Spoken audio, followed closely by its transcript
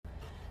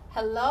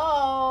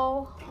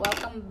Hello,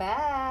 welcome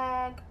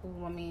back.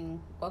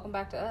 Welcome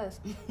back to us.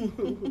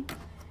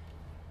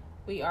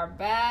 We are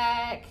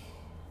back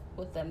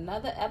with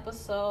another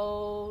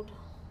episode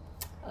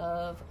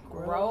of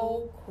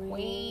Grow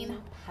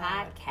Queen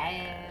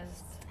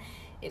Podcast.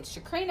 It's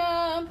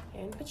Shakrina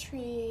and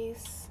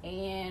Patrice,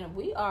 and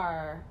we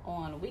are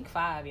on week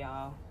 5,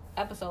 y'all.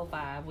 Episode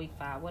 5, week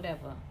 5,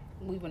 whatever.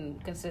 We've been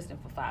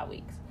consistent for 5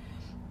 weeks.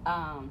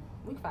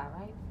 Week 5,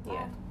 right?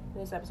 Yeah,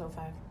 this is episode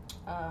 5.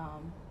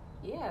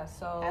 Yeah,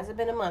 so Hasn't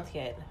been a month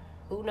yet.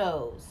 Who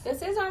knows?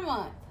 This is our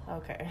month.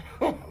 Okay.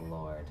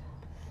 Lord,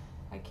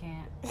 I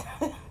can't.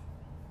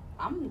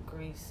 I'm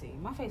greasy.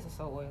 My face is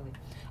so oily.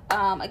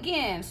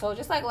 Again, so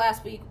just like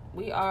last week,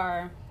 we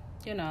are,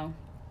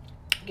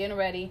 getting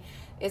ready.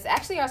 It's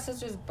actually our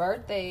sister's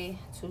birthday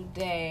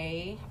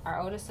today.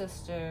 Our oldest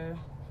sister,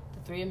 the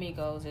three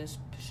amigos, is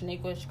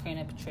Shaniqua,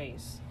 Shakrina,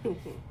 Patrice.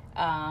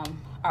 Our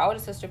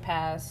oldest sister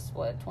passed,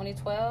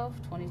 2012?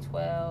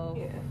 2012.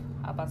 Yeah.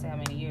 I'm about to say how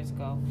many years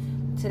ago.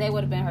 Today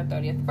would have been her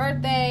 30th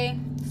birthday.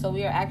 So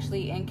we are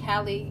actually in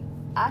Cali.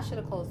 I should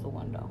have closed the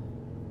window.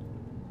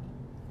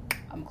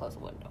 I'm going to close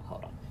the window.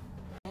 Hold on.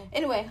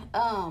 Anyway,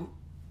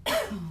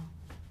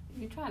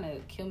 you're trying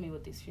to kill me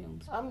with these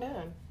fumes. I'm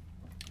done.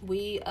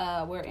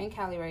 We're in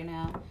Cali right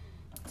now,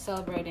 to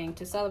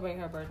celebrate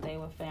her birthday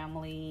with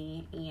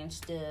family and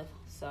stuff.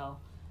 So,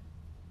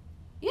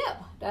 yeah,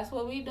 that's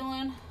what we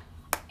doing.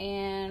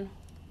 And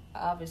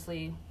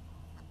obviously,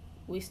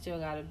 we still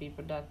got to be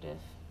productive.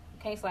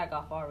 Can't slack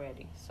off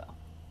already. So,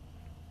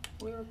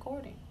 we're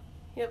recording.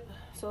 Yep.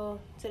 So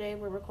today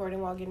we're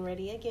recording while getting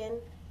ready again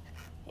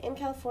in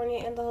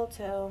California in the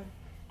hotel.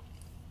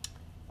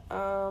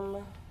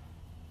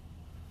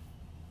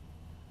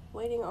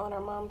 Waiting on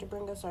our mom to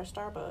bring us our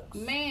Starbucks.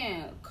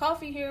 Man,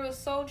 coffee here is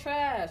so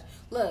trash.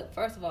 Look,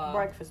 first of all,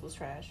 Breakfast was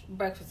trash.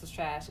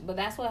 But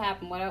that's what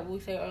happened. What we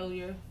said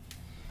earlier,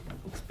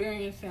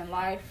 experiencing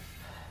life,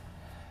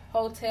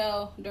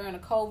 hotel during the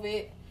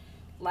COVID.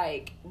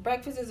 Like,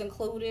 breakfast is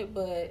included,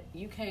 but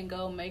you can't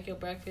go make your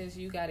breakfast.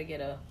 You got to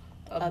get a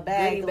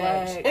bag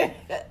bag.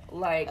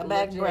 Like, a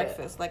bag legit.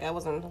 breakfast, like I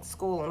was in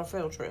school on a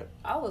field trip.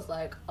 I was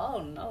like,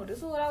 oh no, this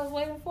is what I was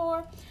waiting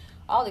for.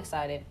 All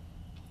excited,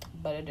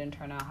 but it didn't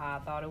turn out how I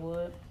thought it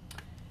would.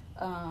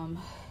 And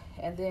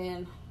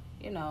then,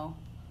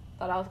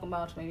 thought I was going to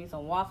buy maybe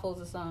some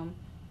waffles or something,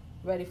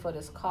 ready for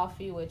this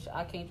coffee, which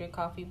I can't drink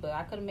coffee, but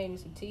I could have made me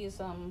some tea or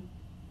something.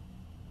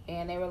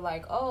 And they were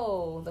like,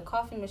 oh, the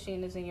coffee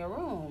machine is in your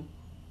room.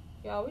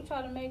 Y'all, we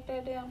tried to make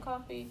that damn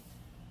coffee.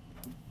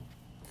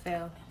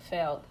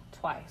 Failed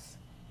twice.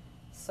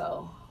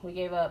 So, we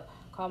gave up.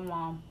 Called my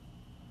mom.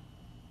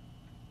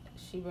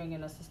 She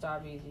bringing us the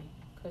Starbucks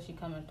because she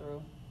coming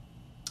through.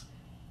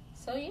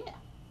 So, yeah.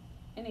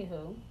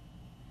 Anywho.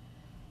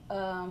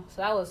 So,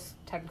 that was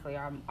technically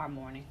our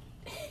morning.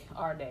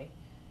 Our day.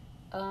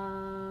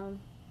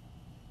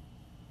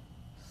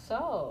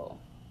 So,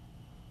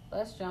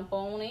 let's jump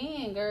on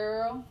in,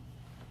 girl.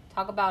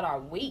 Talk about our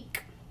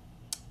week.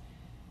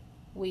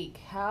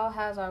 How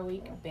has our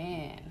week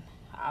been?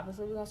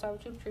 Obviously, we're going to start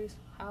with you, Patrice.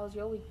 How's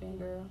your week been,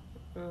 girl?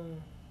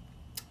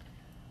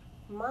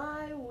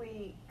 My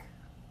week,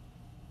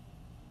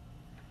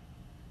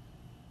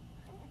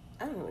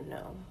 I don't even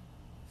know.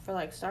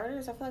 For,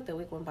 starters, I feel like the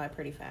week went by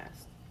pretty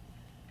fast.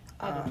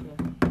 I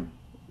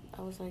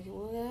was like,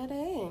 well,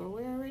 dang,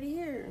 we're already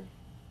here.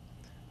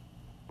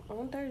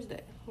 On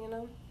Thursday,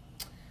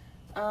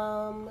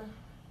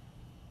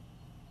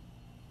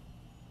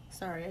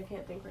 Sorry, I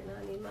can't think right now.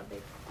 I need my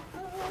big...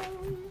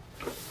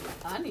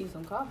 I need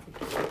some coffee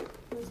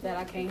that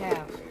I can't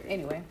have.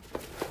 Anyway.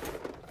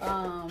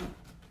 All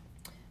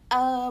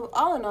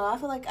in all, I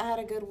feel like I had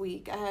a good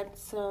week. I had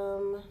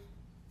some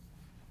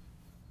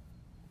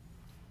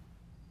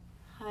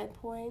high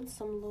points,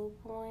 some low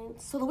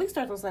points. So the week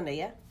starts on Sunday,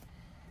 yeah?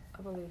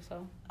 I believe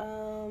so.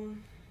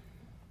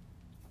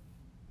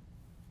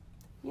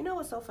 You know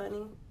what's so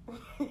funny?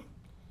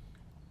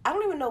 I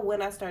don't even know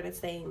when I started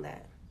saying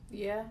that.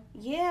 Yeah?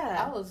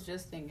 Yeah. I was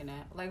just thinking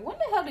that. Like, when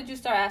the hell did you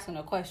start asking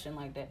a question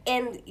like that?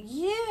 And,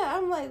 yeah,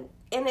 I'm like,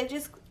 and it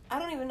just, I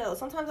don't even know.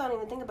 Sometimes I don't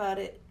even think about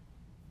it.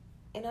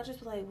 And I'll just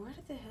be like, where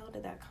the hell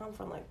did that come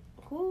from? Like,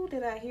 who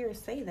did I hear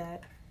say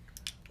that?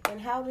 And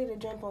how did it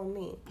jump on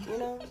me?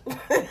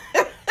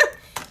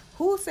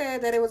 Who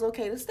said that it was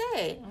okay to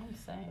stay? I'm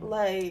saying.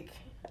 Like,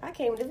 I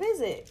came to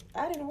visit.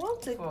 I didn't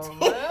want to. For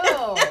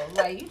real.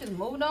 Like, you just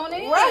moved on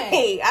in.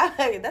 Right.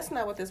 That's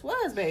not what this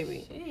was,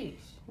 baby. Sheesh.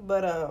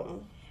 But,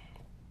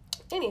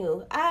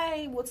 anywho,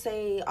 I would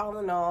say, all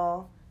in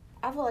all,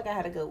 I feel like I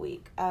had a good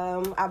week.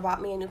 I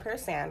bought me a new pair of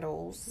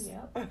sandals.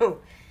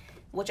 Yep.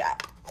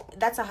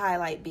 That's a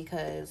highlight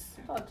because...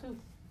 I bought 2.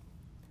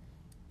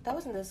 That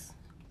wasn't this...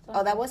 Sunday.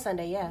 Oh, that was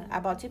Sunday, yeah. I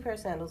bought 2 pair of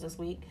sandals this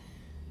week.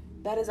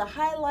 That is a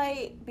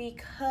highlight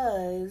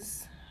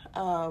because,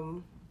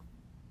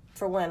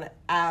 for one,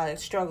 I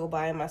struggle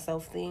buying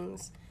myself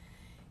things.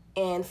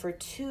 And for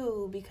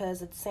 2,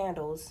 because it's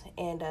sandals.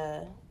 And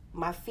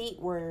my feet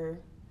were...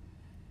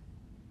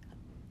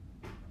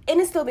 and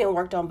it's still being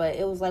worked on, but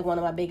it was like one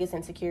of my biggest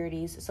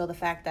insecurities. So the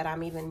fact that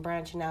I'm even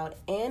branching out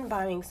and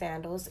buying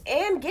sandals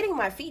and getting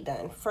my feet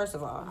done. First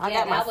of all, I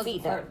got my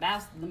feet done.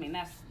 That's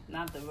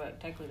not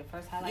technically the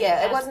first highlight.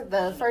 Yeah, it wasn't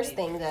the first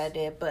thing that I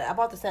did, but I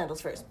bought the sandals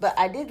first. But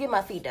I did get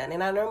my feet done,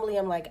 and I normally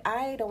am like,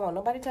 I don't want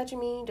nobody touching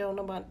me. Don't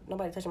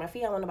nobody touching my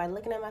feet. I don't want nobody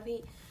looking at my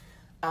feet.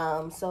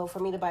 So for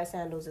me to buy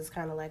sandals is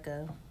kind of like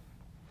a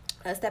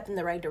step in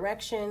the right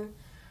direction.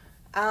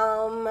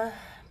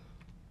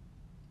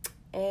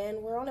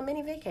 And we're on a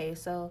mini vacay,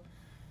 so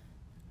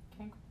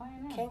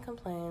can't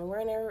complain. We're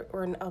in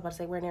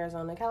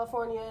Arizona,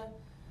 California.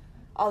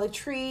 All the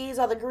trees,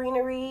 all the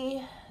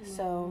greenery. Yeah.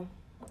 So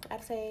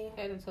I'd say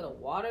headed to the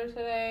water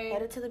today.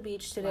 Headed to the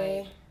beach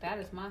today. Like, that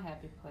is my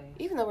happy place.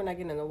 Even though we're not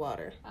getting in the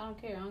water. I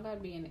don't care. I don't gotta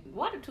be in it.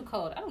 Water too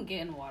cold. I don't get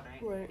in the water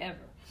ever.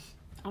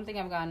 I don't think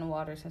I've gotten in the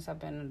water since I've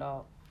been an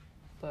adult.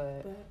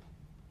 But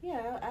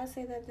yeah, I'd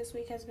say that this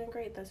week has been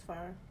great thus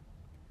far.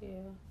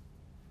 Yeah.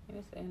 And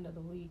it's the end of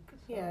the week. So.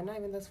 Yeah, not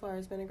even thus far.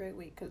 It's been a great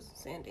week because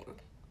it's ending.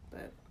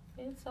 But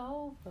it's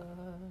over.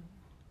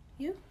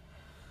 You?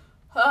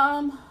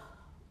 My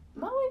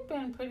week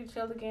been pretty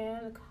chill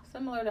again,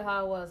 similar to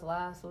how it was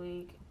last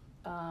week.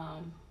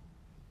 I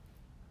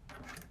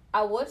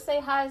would say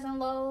highs and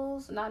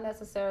lows, not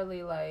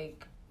necessarily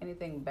like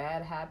anything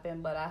bad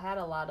happened, but I had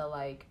a lot of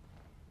like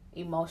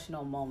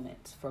emotional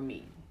moments for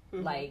me.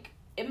 Mm-hmm. Like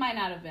it might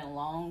not have been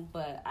long,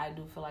 but I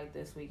do feel like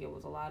this week it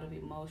was a lot of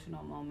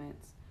emotional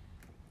moments.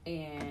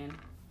 And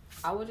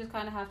I would just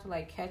kind of have to,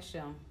 like, catch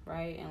them,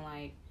 right? And,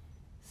 like,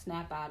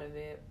 snap out of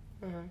it.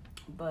 Mm-hmm.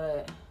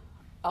 But,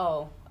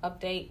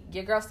 update.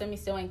 Your girl sent me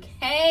still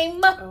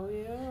came. Oh,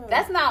 yeah.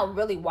 That's not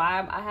really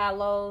why I had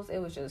lows. It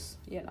was just,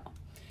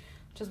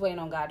 just waiting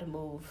on God to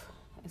move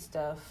and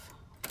stuff.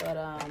 But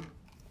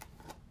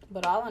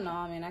all in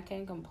all, I mean, I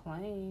can't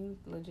complain.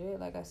 Legit,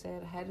 like I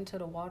said, heading to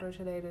the water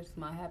today. This is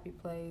my happy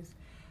place.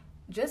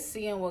 Just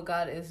seeing what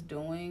God is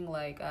doing,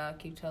 like, I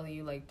keep telling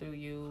you, like, through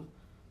you,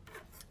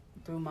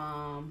 through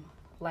Mom,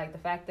 like the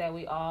fact that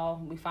we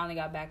finally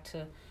got back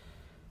to,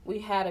 we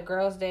had a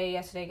girls' day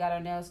yesterday, got our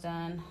nails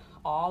done,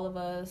 all of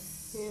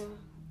us,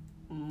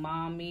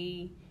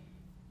 Mommy,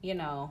 it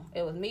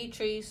was me,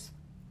 Treese,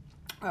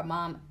 our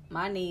mom,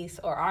 my niece,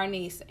 or our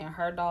niece, and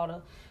her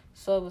daughter.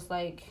 So it was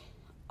like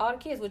all the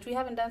kids, which we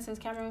haven't done since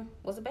Cameron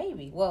was a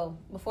baby. Well,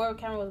 before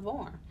Cameron was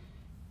born,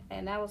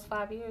 and that was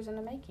 5 years in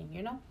the making,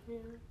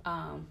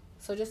 Yeah.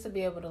 So just to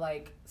be able to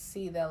like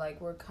see that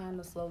like we're kind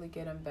of slowly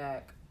getting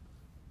back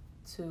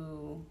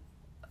to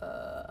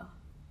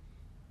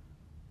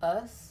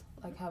us,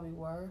 like how we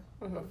were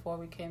before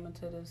we came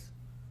into this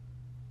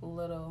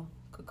little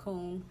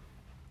cocoon.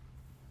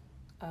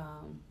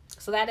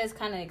 So that is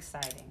kind of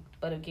exciting.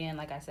 But again,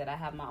 like I said, I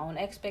have my own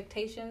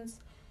expectations.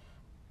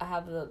 I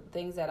have the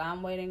things that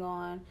I'm waiting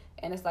on.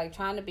 And it's like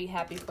trying to be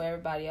happy for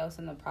everybody else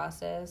in the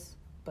process.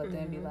 But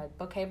then be like,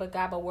 okay, but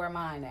God, but where am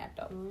I at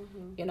though?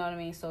 Mm-hmm. You know what I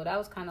mean? So that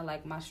was kind of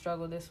like my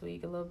struggle this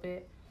week a little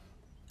bit.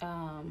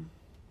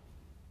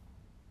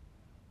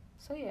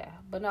 So, yeah.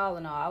 But all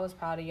in all, I was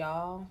proud of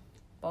y'all.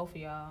 Both of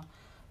y'all.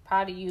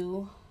 Proud of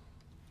you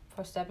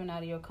for stepping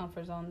out of your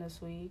comfort zone this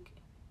week.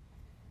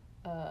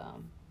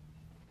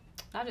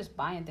 Not just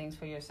buying things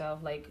for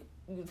yourself. Like,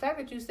 the fact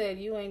that you said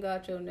you ain't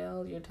got your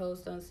nails, your toes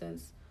done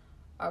since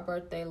our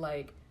birthday,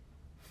 like,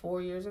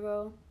 4 years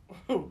ago.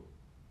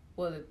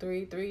 Was it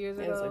 3 years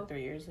ago? It was like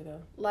 3 years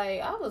ago.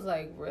 Like, I was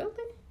like, really?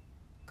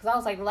 Because I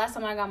was like, the last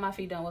time I got my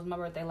feet done was my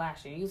birthday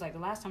last year. He was like, the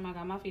last time I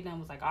got my feet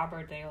done was, like, our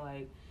birthday,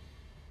 like,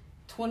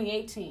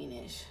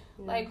 2018-ish.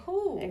 Yeah. Like,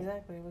 who?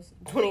 Exactly. It was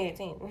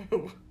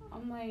 2018.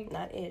 I'm like...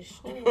 Not ish.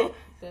 Who?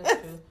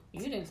 That's true. You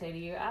didn't say the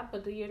year. I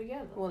put the year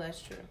together. Well,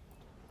 that's true.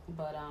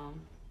 But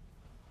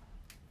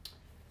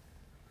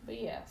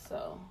yeah,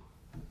 so...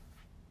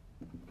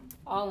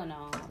 All in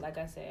all, like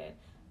I said,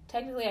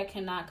 technically I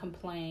cannot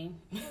complain.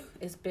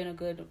 It's been a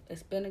good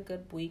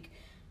week.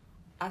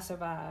 I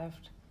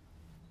survived.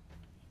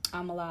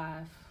 I'm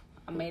alive.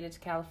 I made it to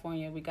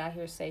California. We got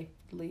here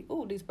safely.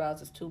 Ooh, these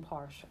brows is too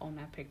harsh on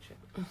that picture.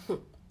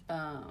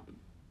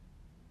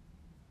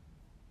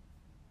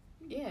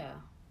 Yeah,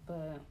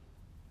 but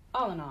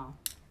all in all,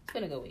 it's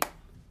been a good week.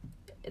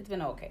 It's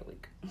been an okay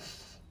week.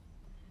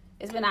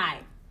 It's been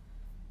alright.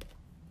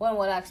 Wasn't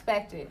what I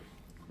expected.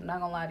 I'm not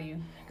gonna lie to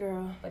you,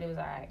 girl, but it was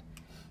alright.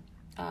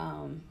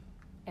 And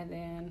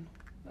then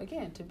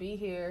again, to be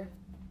here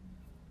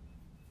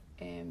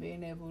and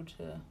being able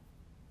to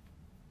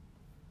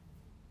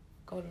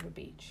go to the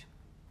beach.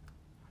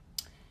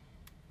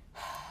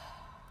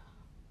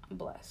 I'm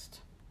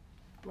blessed.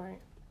 Right.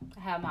 I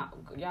have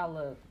y'all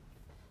look.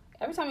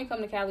 Every time we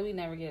come to Cali, we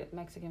never get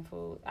Mexican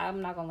food.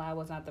 I'm not gonna lie, it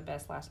was not the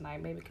best last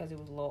night. Maybe because it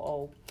was a little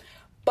old.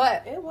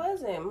 But it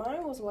wasn't.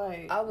 Mine was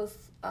like I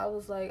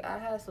was like I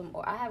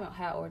haven't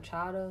had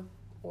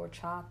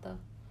horchata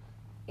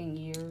in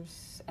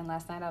years. And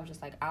last night I was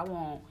just like, I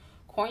want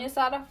corn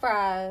asada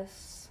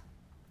fries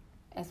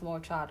and some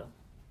horchata.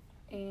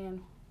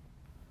 And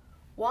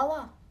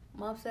voila.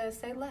 Mom said,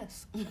 say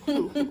less.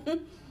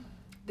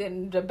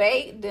 Didn't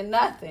debate, did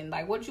nothing.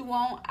 Like, what you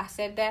want? I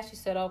said that. She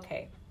said,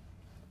 okay.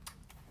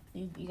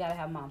 You gotta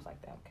have moms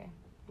like that, okay?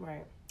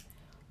 Right.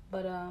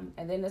 But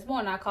and then this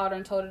morning I called her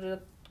and told her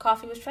the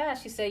coffee was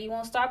trash. She said, "You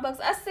want Starbucks?"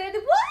 I said,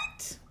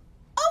 "What?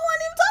 I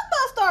wasn't even talking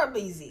about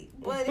Starbucks.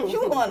 But if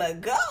you wanna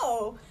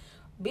go,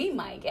 be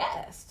my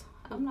guest.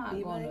 I'm not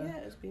going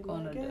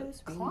to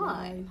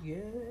decline."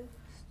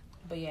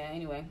 But yeah,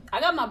 anyway, I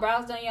got my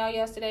brows done, y'all,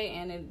 yesterday,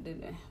 and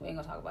we ain't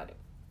gonna talk about it.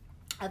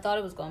 I thought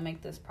it was gonna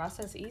make this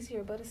process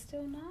easier, but it's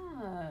still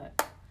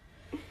not.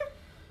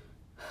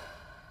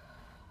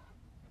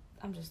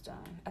 I'm just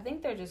done. I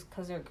think they're just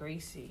because they're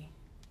greasy.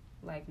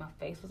 Like, my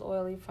face was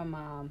oily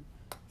from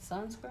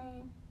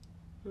sunscreen.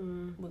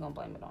 We're gonna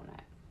blame it on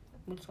that.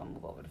 We're just gonna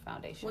move over to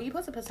foundation. Well, you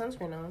supposed to put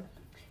sunscreen on.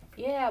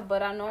 Yeah,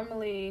 but I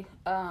normally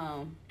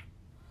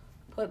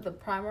put the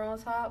primer on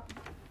top.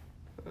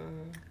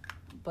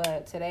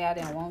 But today I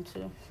didn't want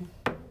to.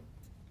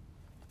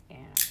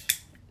 And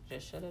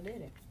just should have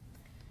did it.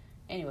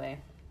 Anyway,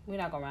 we're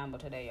not gonna ramble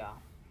today, y'all.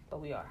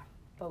 But we are.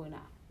 But we're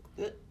not.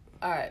 Good.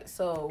 Alright,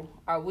 so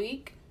our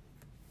week.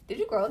 Did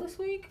you grow this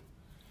week?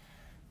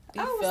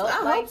 I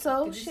hope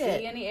so. Did you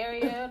see any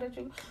area that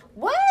you...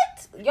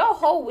 What? Your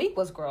whole week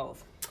was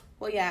growth.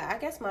 Well, yeah, I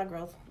guess my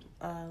growth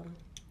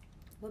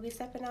will be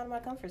stepping out of my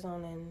comfort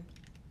zone and...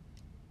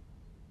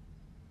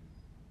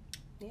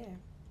 Yeah.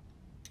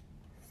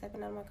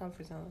 Stepping out of my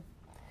comfort zone.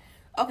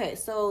 Okay,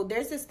 so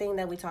there's this thing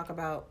that we talk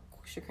about,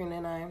 Shakrina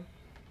and I.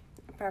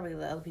 Probably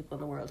the other people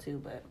in the world,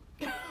 too, but...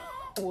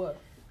 What?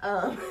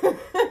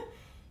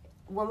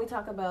 When we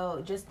talk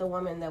about just the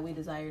woman that we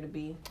desire to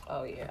be.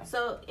 Oh, yeah.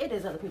 So, it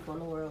is other people in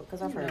the world,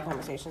 because I've heard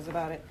conversations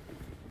about it.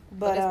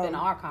 But it's been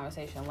our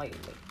conversation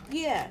lately.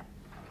 Yeah.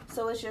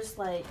 So, it's just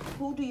like,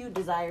 who do you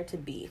desire to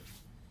be?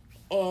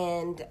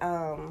 And,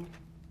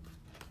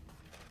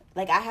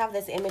 like, I have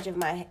this image in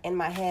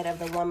my head of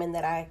the woman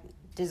that I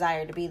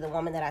desire to be, the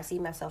woman that I see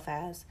myself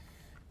as.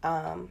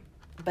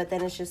 But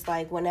then it's just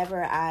like,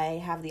 whenever I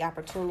have the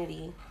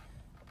opportunity,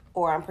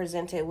 or I'm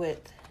presented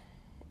with...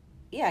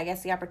 Yeah, I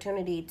guess the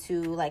opportunity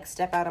to, like,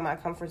 step out of my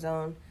comfort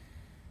zone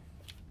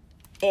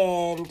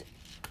and,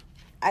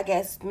 I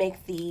guess,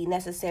 make the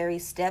necessary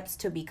steps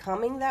to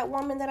becoming that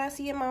woman that I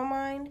see in my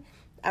mind,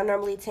 I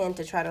normally tend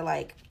to try to,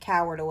 like,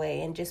 cower it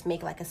away and just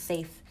make, like, a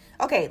safe...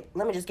 Okay,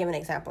 let me just give an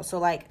example. So,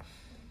 like,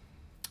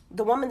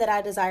 the woman that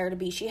I desire to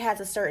be, she has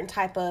a certain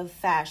type of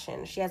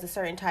fashion. She has a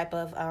certain type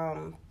of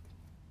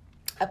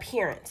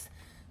appearance.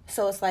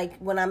 So, it's like,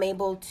 when I'm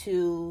able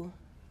to...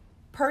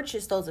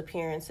 purchase those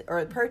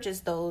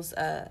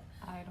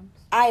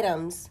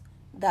items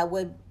that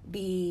would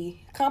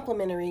be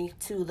complementary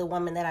to the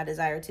woman that I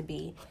desire to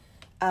be.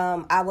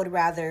 I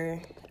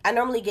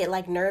normally get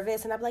like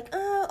nervous and I'm like,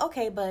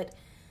 okay, but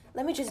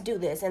let me just do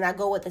this. And I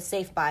go with the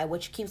safe buy,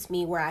 which keeps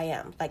me where I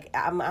am. Like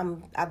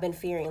I've been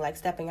fearing like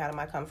stepping out of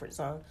my comfort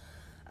zone,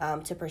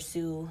 to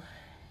pursue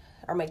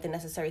or make the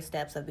necessary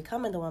steps of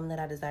becoming the woman that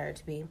I desire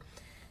to be.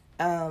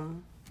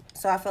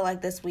 So I feel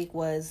like this week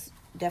was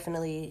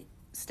definitely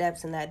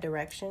steps in that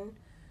direction.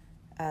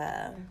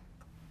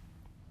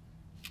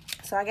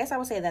 So I guess I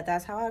would say that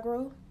that's how I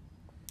grew.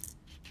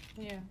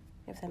 Yeah.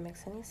 If that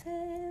makes any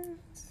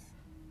sense.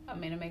 I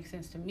mean, it makes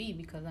sense to me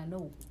because I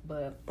know.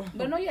 But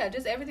no, yeah,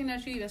 just everything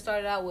that you even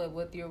started out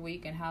with your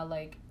week and how,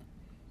 like,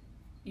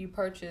 you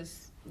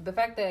purchase... The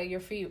fact that your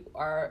feet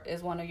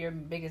is one of your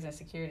biggest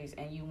insecurities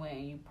and you went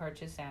and you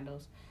purchased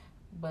sandals,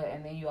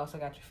 and then you also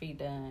got your feet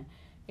done.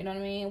 You know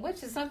what I mean?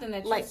 Which is something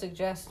that you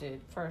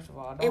suggested, first of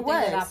all. Don't think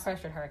that I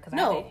pressured her because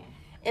I didn't.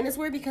 And it's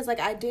weird because, like,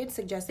 I did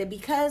suggest it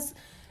because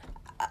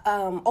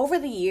over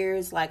the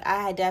years, like,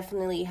 I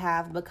definitely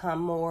have become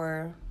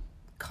more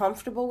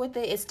comfortable with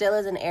it. It still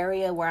is an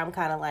area where I'm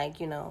kind of like,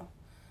 you know,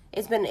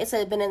 it's been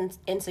an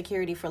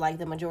insecurity for, like,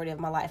 the majority of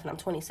my life, and I'm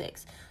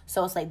 26.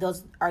 So it's like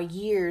those are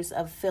years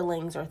of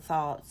feelings or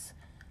thoughts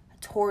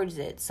towards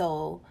it.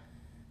 So...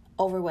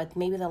 over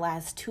maybe the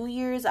last 2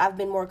 years, I've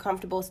been more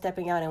comfortable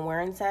stepping out and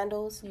wearing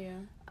sandals.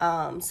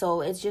 Yeah.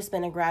 So it's just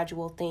been a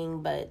gradual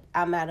thing, but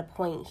I'm at a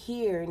point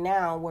here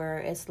now where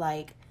it's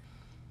like,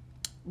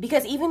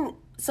 because even,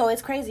 so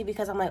it's crazy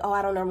because I'm like, oh,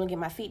 I don't normally get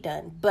my feet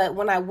done. But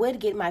when I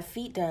would get my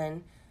feet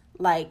done,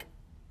 like,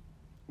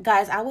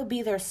 guys, I would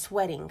be there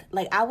sweating.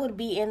 Like, I would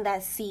be in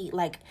that seat,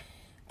 like,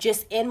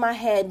 just in my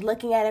head,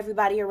 looking at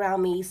everybody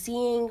around me,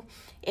 seeing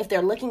if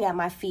they're looking at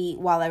my feet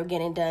while they're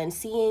getting done,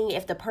 seeing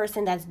if the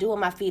person that's doing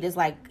my feet is,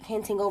 like,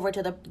 hinting over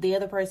to the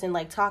other person,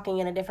 like, talking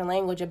in a different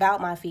language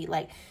about my feet,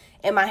 like,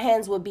 and my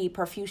hands would be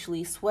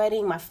profusely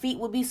sweating, my feet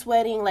would be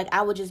sweating, like,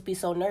 I would just be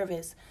so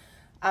nervous.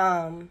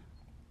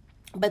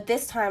 But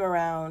this time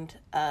around,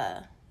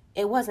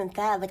 it wasn't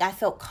that. Like, I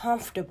felt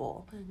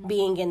comfortable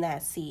being in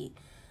that seat.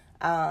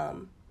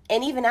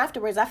 And even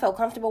afterwards, I felt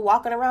comfortable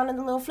walking around in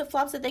the little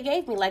flip-flops that they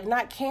gave me, like,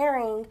 not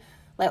caring,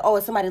 like, oh,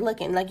 is somebody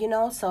looking, like, you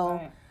know, so,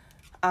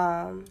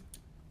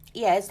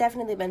 yeah, it's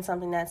definitely been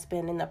something that's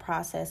been in the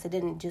process. It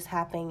didn't just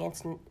happen,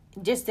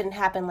 didn't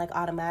happen, like,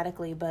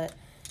 automatically, but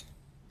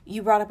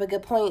you brought up a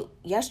good point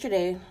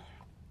yesterday.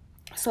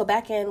 So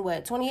back in,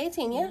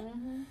 2018, yeah?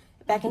 Mm-hmm.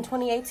 Back in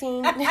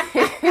 2018,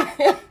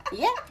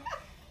 yeah.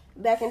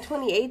 back in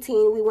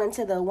 2018, we went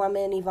to the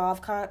Woman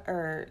Evolve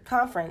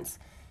conference,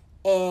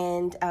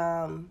 and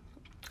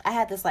I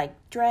had this like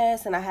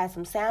dress and I had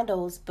some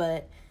sandals,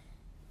 but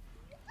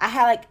I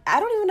had like, I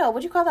don't even know,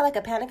 would you call that like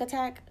a panic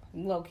attack?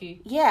 Low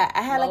key. Yeah,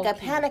 I had like a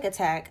panic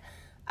attack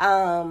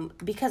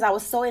because I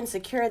was so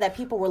insecure that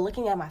people were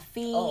looking at my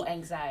feet. Oh,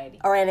 anxiety.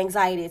 Or an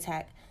anxiety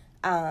attack.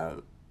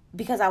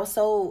 Because I was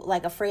so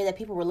like afraid that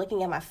people were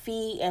looking at my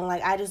feet, and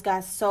like I just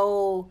got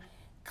so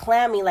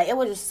clammy. Like it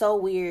was just so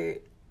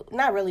weird.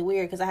 Not really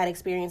weird because I had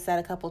experienced that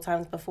a couple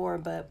times before,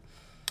 but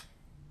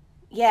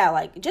yeah,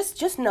 like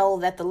just know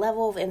that the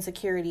level of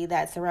insecurity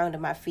that surrounded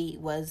my feet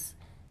was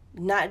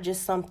not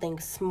just something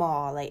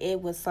small. Like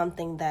it was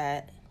something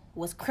that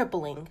was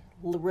crippling,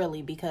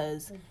 really,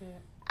 because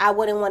I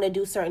wouldn't want to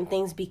do certain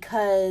things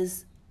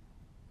because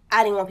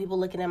I didn't want people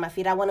looking at my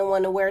feet. I wouldn't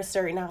want to wear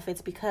certain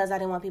outfits because I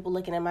didn't want people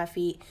looking at my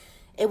feet.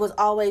 It was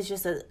always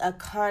just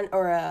subconscious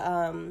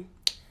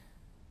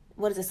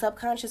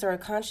or a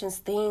conscious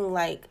thing.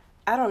 Like,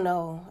 I don't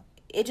know.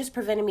 It just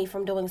prevented me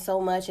from doing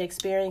so much,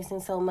 experiencing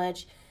so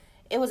much.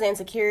 It was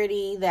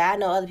insecurity that I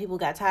know other people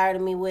got tired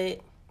of me with.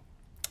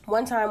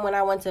 One time when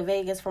I went to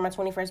Vegas for my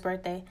 21st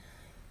birthday,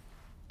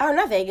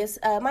 not Vegas,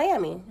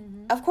 Miami.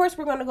 Mm-hmm. Of course,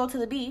 we're going to go to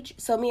the beach.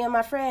 So me and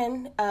my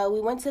friend,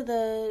 we went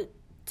to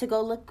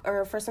go look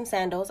for some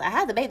sandals. I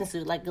had the bathing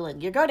suit. Like,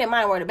 look, your girl didn't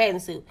mind wearing a bathing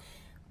suit.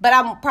 But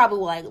I'm probably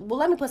like, well,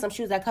 let me put some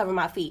shoes that cover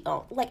my feet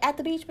on. Like, at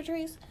the beach,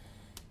 Patrice.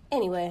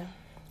 Anyway,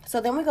 so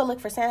then we go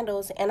look for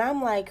sandals. And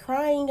I'm, like,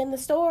 crying in the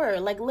store.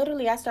 Like,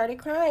 literally, I started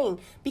crying.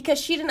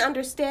 Because she didn't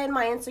understand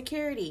my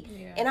insecurity.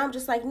 Yeah. And I'm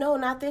just like, no,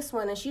 not this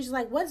one. And she's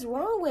like, what's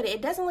wrong with it?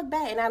 It doesn't look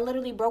bad. And I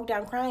literally broke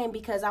down crying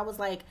because I was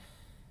like,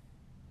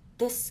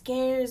 this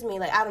scares me.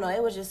 Like, I don't know.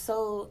 It was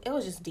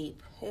just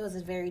deep. It was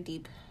a very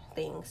deep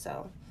thing.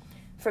 So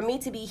for me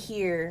to be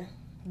here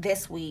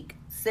this week,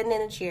 sitting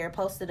in a chair,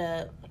 posted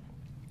up,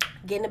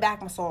 getting a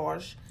back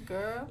massage,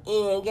 girl,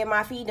 and get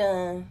my feet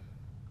done.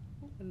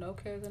 No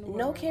cares in the world.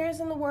 No cares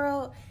in the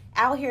world.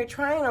 Out here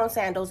trying on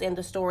sandals in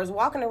the stores,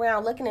 walking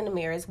around, looking in the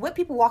mirrors, with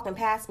people walking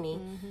past me,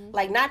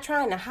 like not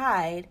trying to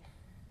hide.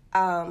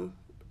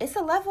 It's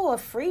a level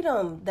of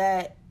freedom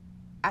that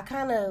I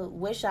kind of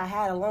wish I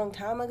had a long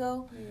time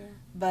ago. Yeah.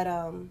 But,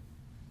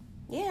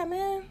 yeah,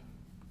 man.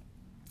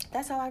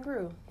 That's how I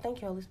grew.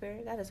 Thank you, Holy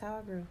Spirit. That is how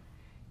I grew.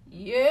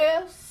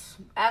 Yes.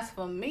 As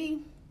for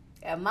me,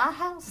 at my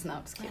house, no,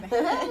 I'm just kidding.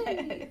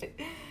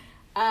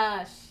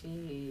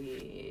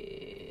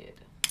 Shit.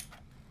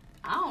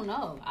 I don't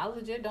know. I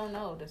legit don't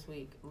know this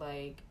week.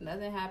 Like,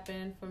 nothing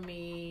happened for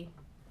me.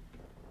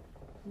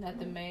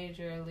 Nothing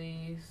major, at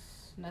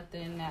least.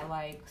 Nothing that,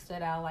 like,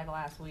 stood out like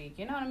last week.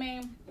 You know what I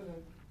mean? Mm-hmm.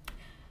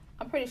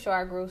 I'm pretty sure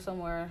I grew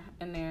somewhere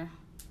in there.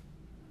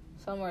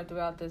 Somewhere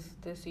throughout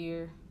this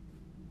year.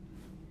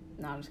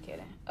 No, I'm just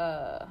kidding.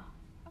 I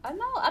don't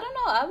know.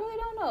 I really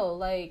don't know.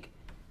 Like,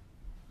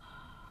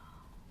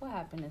 what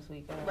happened this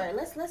week? Right.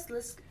 Let's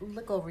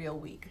look over your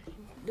week.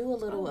 Do a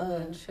little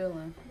I've been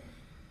chilling.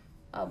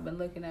 I've been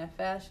looking at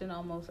fashion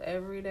almost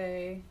every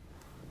day.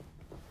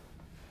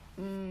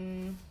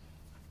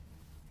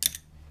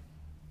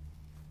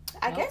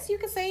 I guess you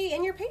could say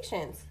in your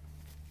patience.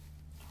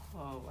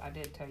 Oh, I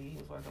did tell you he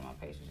was working on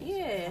patience.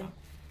 Yeah.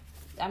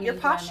 I mean, your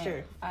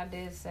posture. I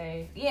did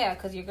say, yeah,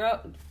 because your girl,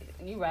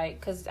 you're right,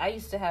 because I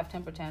used to have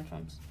temper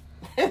tantrums.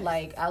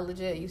 Like, I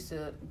legit used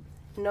to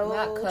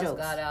not cuss jokes.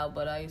 God out,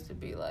 but I used to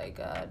be like,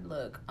 God,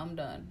 look, I'm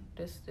done.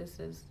 This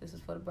is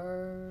for the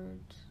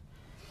birds.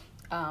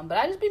 But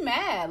I just be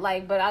mad.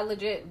 Like, but I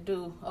legit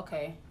do,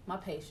 okay, my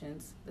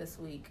patience this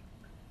week.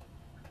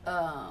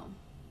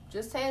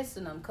 Just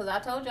testing them, because I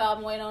told y'all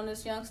I'm waiting on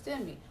this young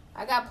STEMI.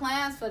 I got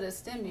plans for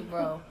this STEMI,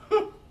 bro.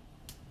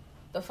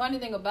 The funny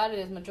thing about it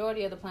is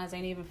majority of the plans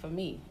ain't even for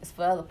me. It's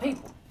for other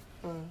people.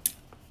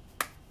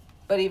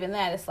 But even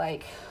that, it's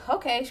like,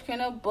 okay,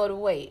 Shaquina, but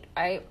wait,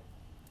 right?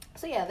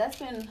 So yeah, that's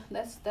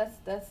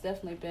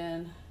definitely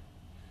been.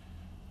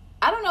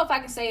 I don't know if I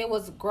can say it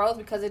was growth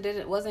because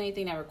it wasn't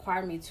anything that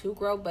required me to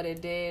grow, but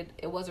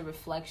it was a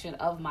reflection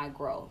of my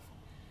growth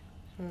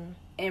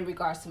in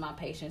regards to my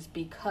patience.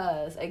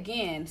 Because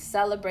again,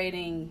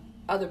 celebrating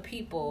other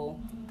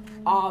people,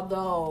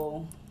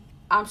 although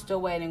I'm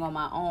still waiting on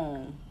my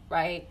own.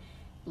 Right?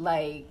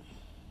 Like,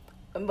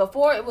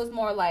 before it was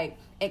more like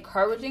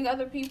encouraging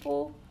other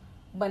people,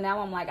 but now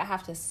I'm like, I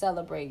have to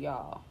celebrate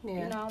y'all.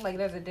 Yeah. You know, like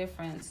there's a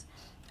difference.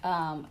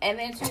 And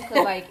then too,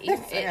 cause like I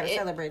gotta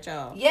celebrate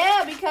y'all.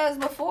 Yeah, because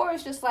before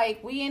it's just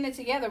like we in it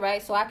together,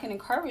 right? So I can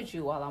encourage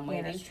you while I'm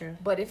waiting. Yeah, that's true.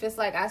 But if it's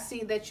like I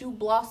see that you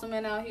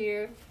blossoming out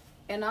here,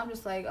 and I'm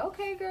just like,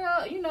 okay,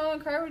 girl, you know,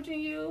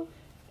 encouraging you,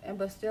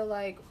 but still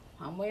like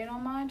I'm waiting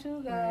on mine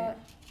too, God. Right.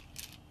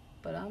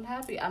 But I'm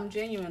happy. I'm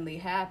genuinely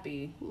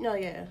happy. No,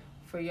 yeah.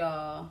 For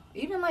y'all.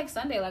 Even like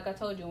Sunday, like I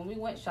told you, when we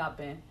went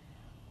shopping,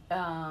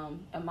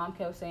 and Mom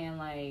kept saying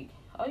like,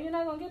 oh, you're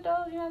not going to get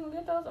those? You're not going to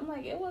get those? I'm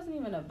like, it wasn't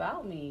even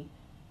about me.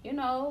 You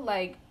know,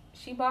 like,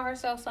 she bought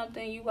herself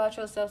something, you bought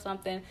yourself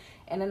something.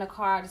 And in the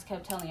car, I just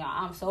kept telling y'all,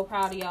 I'm so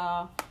proud of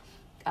y'all.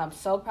 I'm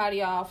so proud of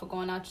y'all for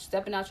going out,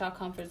 stepping out y'all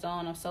comfort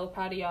zone. I'm so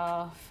proud of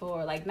y'all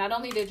for, like, not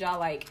only did y'all,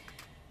 like,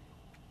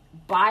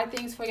 buy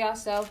things for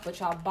yourself, but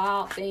y'all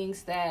bought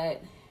things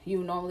that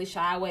you normally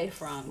shy away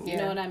from. You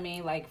know what I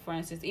mean? Like, for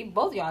instance,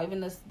 both y'all, even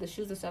the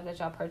shoes and stuff that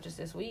y'all purchased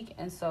this week.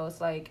 And so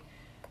it's like,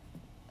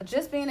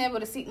 just being able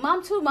to see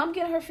mom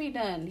getting her feet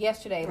done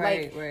yesterday.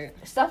 Right.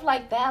 Stuff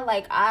like that.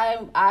 Like,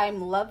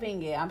 I'm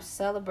loving it. I'm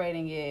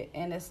celebrating it.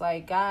 And it's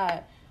like,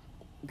 God,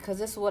 because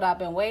this is what I've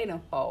been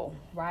waiting for,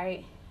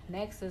 right?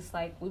 Next is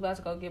like, we about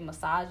to go get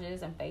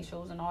massages and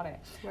facials and all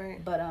that.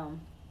 Right.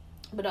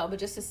 But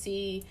just to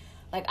see,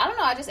 like, I don't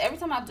know, I just, every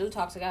time I do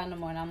talk to God in the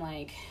morning, I'm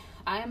like,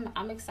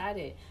 I'm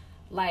excited.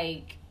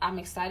 Like, I'm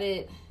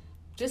excited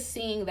just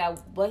seeing that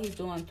what he's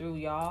doing through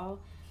y'all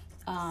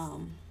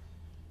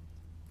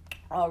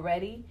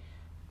already,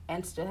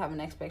 and still have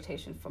an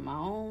expectation for my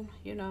own,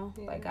 you know.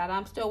 Like, God,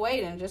 I'm still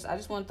waiting. I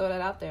just want to throw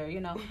that out there, you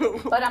know.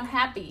 But I'm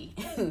happy.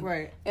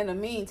 Right. In the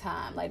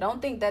meantime, like,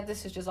 don't think that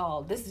this is just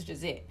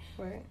it.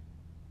 Right.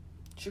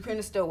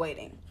 Shakrina's still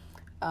waiting.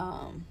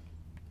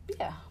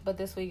 Yeah, but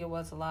this week it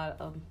was a lot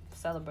of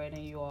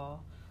celebrating you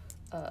all.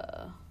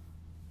 And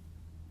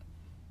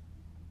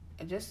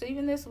just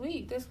even this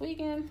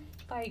weekend,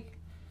 like,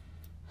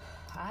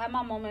 I had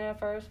my moment at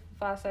first,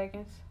 5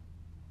 seconds,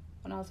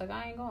 when I was like,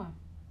 I ain't going.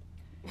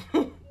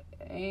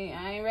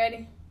 I ain't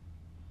ready.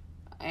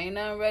 Ain't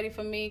nothing ready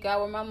for me. Got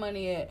where my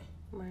money at.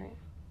 Right.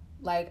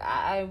 Like,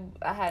 I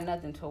had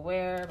nothing to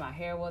wear. My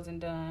hair wasn't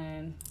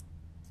done.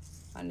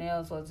 My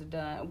nails wasn't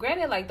done.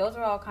 Granted, like, those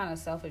are all kind of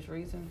selfish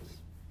reasons.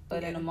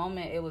 But in the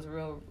moment, it was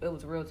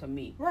real to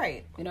me.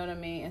 Right. You know what I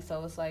mean? And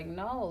so it's like,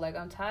 no, like,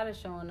 I'm tired of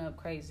showing up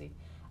crazy.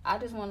 I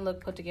just want to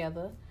look put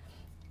together.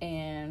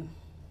 And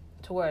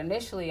to where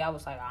initially I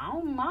was like, I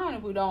don't mind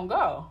if we don't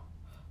go.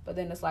 But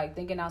then it's like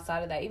thinking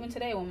outside of that. Even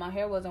today when my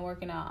hair wasn't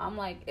working out, I'm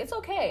like, it's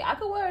okay. I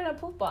could wear it in a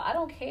poof ball. I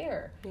don't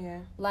care.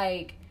 Yeah.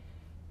 Like,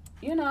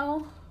 you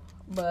know,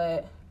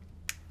 but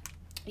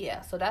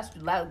yeah, so that's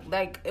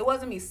like, it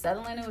wasn't me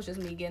settling. It was just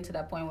me getting to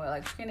that point where,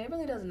 like, it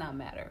really does not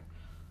matter.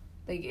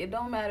 Like, it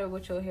don't matter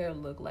what your hair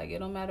look like. It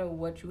don't matter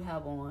what you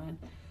have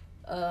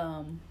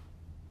on.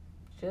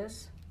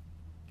 Just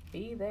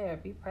be there.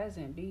 Be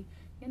present. Be,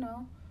 you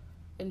know,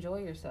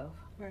 enjoy yourself.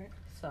 Right.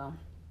 So,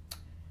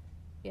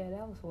 yeah,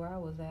 that was where I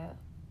was at.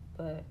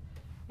 But,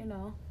 you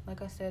know,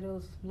 like I said, it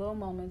was little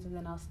moments and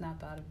then I'll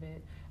snap out of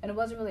it. And it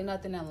wasn't really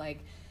nothing that, like,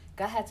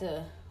 God had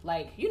to,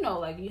 like, you know,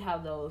 like, you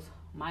have those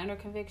minor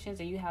convictions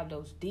and you have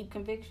those deep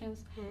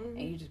convictions. Mm-hmm.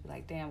 And you just be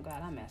like, damn,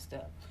 God, I messed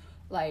up.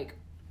 Like,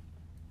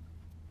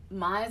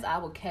 mine's, I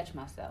will catch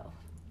myself.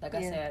 Like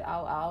I said,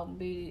 I'll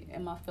be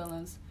in my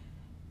feelings,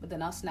 but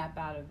then I'll snap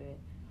out of it.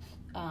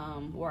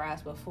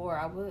 Whereas before,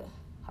 I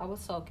would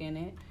sulk in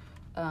it.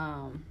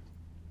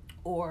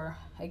 Or,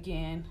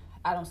 again,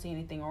 I don't see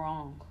anything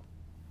wrong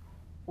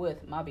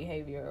with my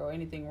behavior or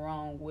anything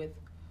wrong with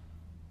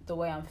the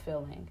way I'm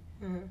feeling.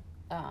 Mm-hmm.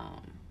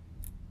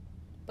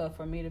 But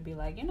for me to be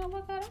like, you know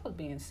what, God, I was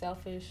being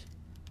selfish.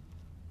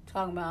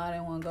 Talking about I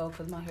didn't want to go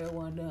because my hair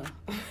wasn't done.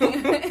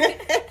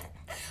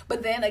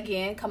 But then,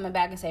 again, coming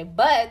back and say,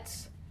 but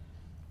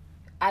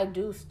I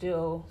do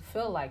still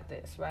feel like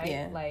this, right?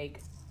 Yeah. Like,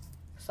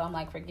 so I'm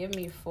like, forgive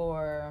me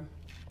for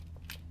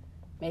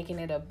making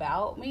it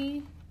about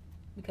me.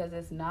 Because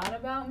it's not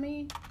about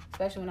me,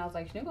 especially when I was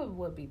like, Shnigga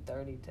would be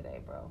 30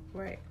 today, bro.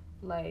 Right.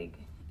 Like,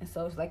 and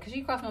so it's like, because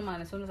she crossed my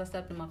mind as soon as I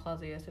stepped in my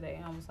closet yesterday,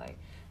 and I was like,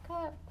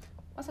 God,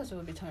 my sister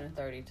would be turning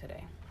 30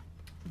 today.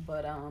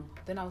 But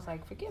then I was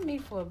like, forgive me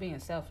for being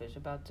selfish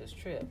about this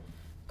trip,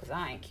 because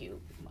I ain't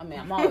cute. I mean,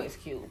 I'm always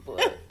cute,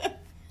 but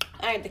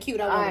I ain't the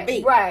cute I want to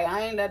be. Right,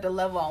 I ain't at the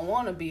level I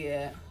want to be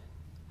at.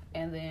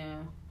 And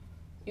then,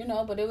 you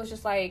know, but it was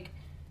just like,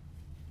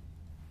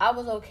 I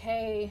was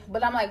okay,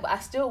 but I'm like, I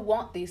still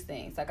want these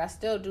things. Like, I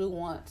still do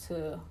want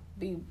to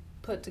be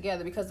put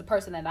together because the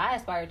person that I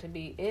aspire to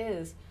be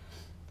is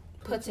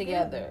put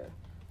together.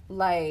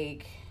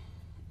 Like,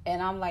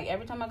 and I'm like,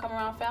 every time I come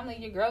around family,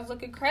 your girl's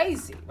looking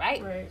crazy,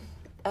 right? Right.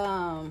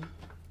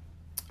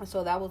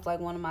 So that was like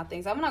one of my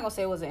things. I'm not gonna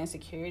say it was an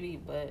insecurity,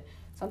 but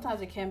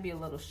sometimes it can be a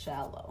little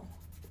shallow.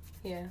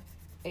 Yeah.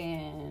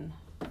 And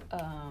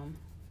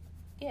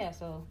yeah,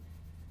 so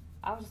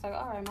I was just like,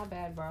 all right, my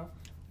bad, bro.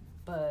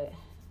 But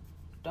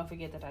don't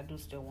forget that I do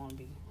still want to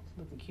be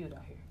looking cute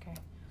out here, okay?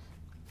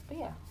 But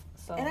yeah,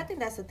 so. And I think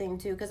that's the thing,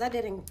 too, because I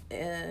did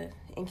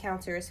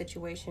encounter a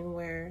situation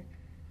where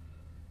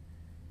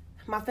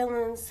my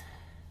feelings,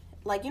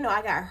 like, you know,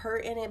 I got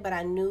hurt in it, but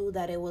I knew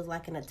that it was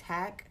like an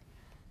attack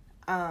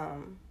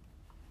of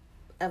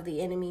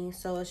the enemy.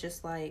 So it's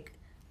just like,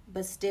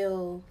 but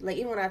still, like,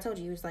 even when I told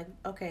you, it was like,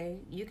 okay,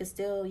 you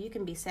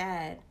can be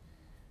sad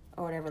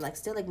or whatever, like,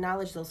 still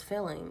acknowledge those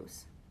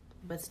feelings.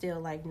 But still,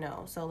 like,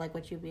 no. So, like,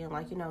 what you being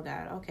like, you know,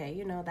 God, okay,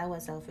 you know, that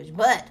was selfish.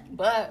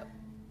 But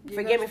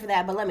forgive me for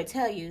that. But let me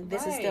tell you,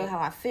 this is still how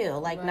I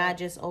feel. Like, not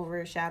just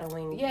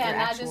overshadowing your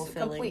actual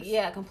feelings.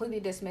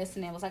 Completely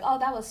dismissing it. It was like, oh,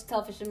 that was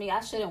selfish of me.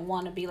 I shouldn't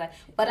want to be like.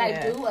 But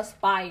I do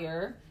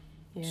aspire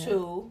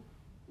to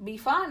be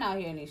fine out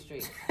here in these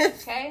streets.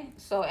 Okay?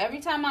 So every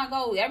time I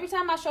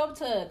show up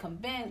to a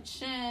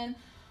convention,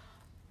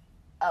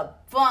 a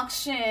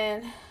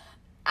function,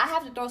 I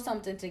have to throw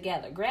something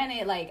together.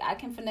 Granted, like, I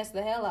can finesse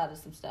the hell out of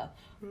some stuff.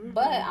 Mm-hmm.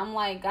 But I'm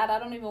like, God, I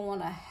don't even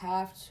want to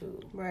have to.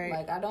 Right.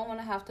 Like, I don't want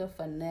to have to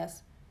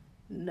finesse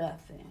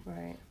nothing.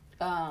 Right.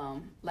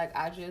 Like,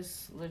 I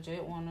just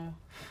legit want to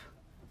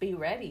be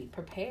ready,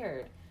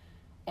 prepared.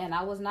 And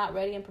I was not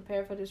ready and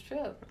prepared for this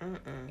trip.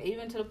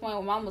 Even to the point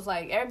where Mom was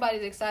like,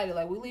 everybody's excited.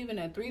 Like, we leaving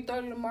at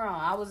 3:30 tomorrow.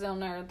 I was on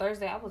there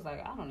Thursday. I was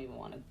like, I don't even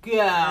want to go.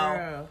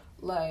 Girl.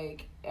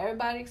 Like,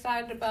 everybody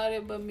excited about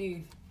it but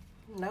me.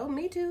 No,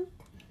 me too.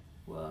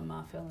 Well, in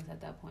my feelings at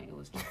that point, it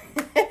was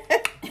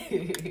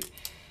different.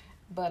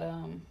 But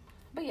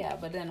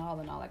then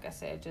all in all, like I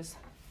said, just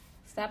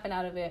snapping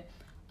out of it,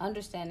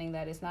 understanding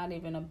that it's not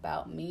even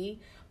about me,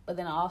 but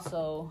then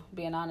also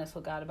being honest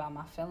with God about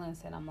my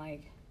feelings. And I'm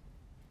like,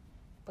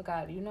 but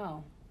God,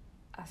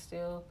 I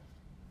still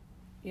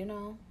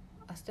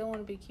want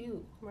to be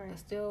cute. Right.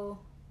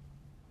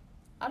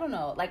 I don't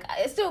know. Like,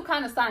 it still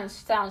kind of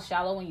sounds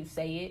shallow when you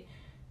say it,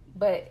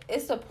 but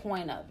it's the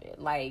point of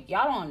it. Like,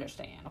 y'all don't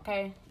understand,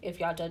 okay? If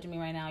y'all judging me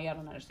right now, y'all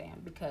don't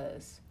understand,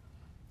 because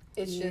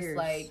it's years. Just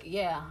like,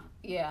 yeah,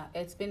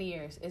 it's been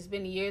years. It's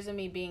been years of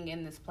me being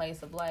in this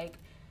place of, like,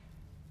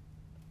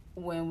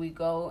 when we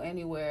go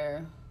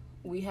anywhere,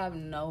 we have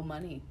no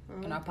money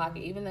in our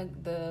pocket. Even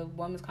the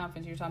women's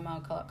conference you're talking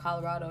about,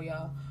 Colorado,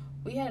 y'all,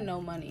 we had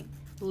no money.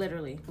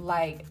 Literally.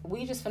 Like,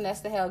 we just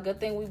finessed the hell. Good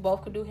thing we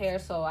both could do hair,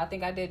 so I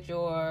think I did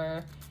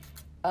your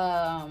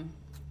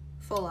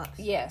faux locks.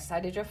 Yes, I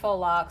did your faux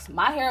locks.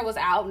 My hair was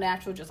out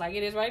natural, just like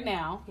it is right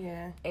now.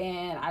 Yeah.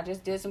 And I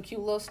just did some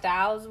cute little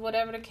styles,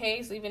 whatever the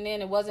case. Even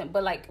then, it wasn't.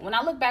 But, like, when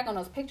I look back on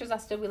those pictures, I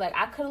still be like,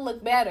 I could have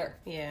looked better.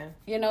 Yeah.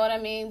 You know what I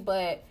mean?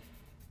 But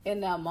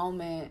in that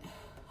moment,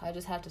 I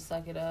just had to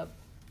suck it up.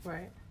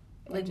 Right.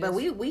 Like, but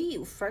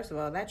we first of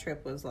all, that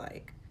trip was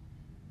like,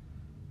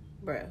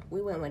 bruh,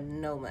 we went with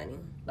no money.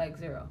 Like,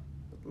 zero.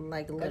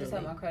 Like, literally. I just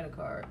had my credit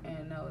card,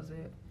 and that was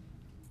it.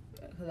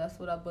 Because that's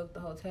what I booked the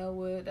hotel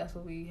with. That's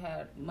what we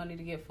had money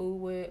to get food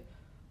with.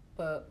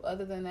 But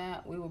other than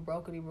that, we were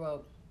brokety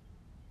broke.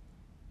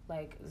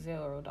 Like,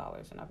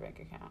 $0 in our bank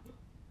account.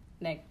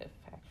 Negative,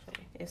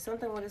 actually. If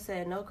something would have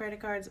said no credit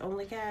cards,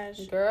 only cash,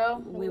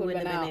 girl, we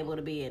wouldn't have been able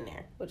to be in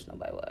there. Which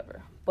nobody will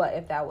ever. But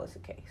if that was the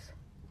case.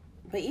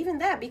 But even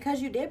that,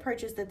 because you did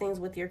purchase the things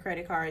with your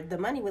credit card, the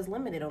money was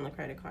limited on the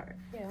credit card.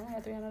 Yeah, I only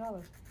had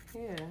 $300.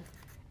 Yeah.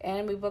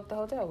 And we booked the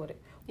hotel with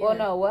it. Yeah. Well,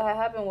 no, what had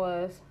happened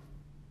was,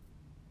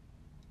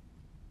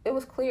 it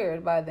was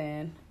cleared by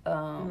then,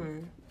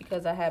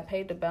 because I had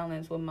paid the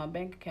balance with my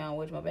bank account,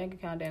 which my bank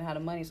account didn't have the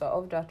money, so I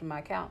overdrafted my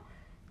account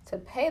to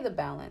pay the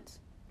balance,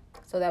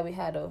 so that we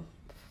had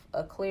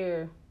a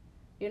clear,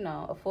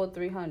 a full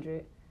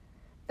 $300.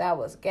 That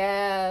was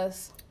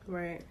gas.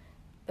 Right.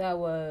 That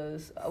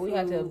was, we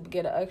had to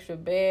get an extra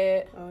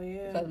bed. Oh,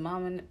 yeah. Because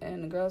Mom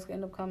and the girls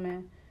ended up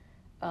coming.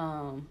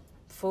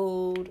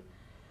 Food.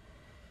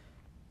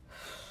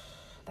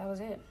 That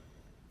was it.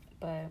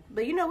 But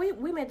we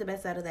made the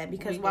best out of that,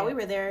 because while we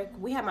were there,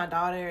 we had my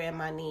daughter and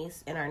my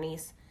niece and our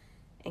niece.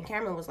 And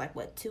Cameron was like,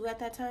 what, 2 at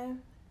that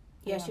time?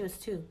 Yeah, she was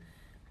 2.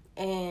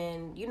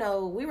 And,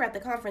 we were at the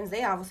conference.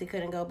 They obviously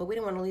couldn't go, but we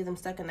didn't want to leave them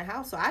stuck in the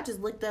house. So I just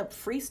looked up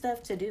free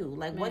stuff to do.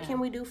 Like, what can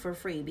we do for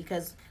free?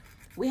 Because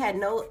we had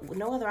no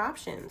other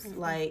options.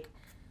 Mm-hmm. Like,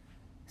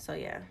 so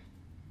yeah.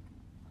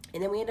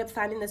 And then we ended up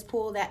finding this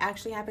pool that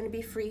actually happened to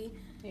be free.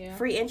 Yeah.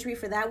 Free entry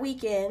for that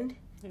weekend.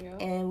 Yeah.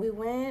 And we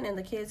went, and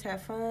the kids had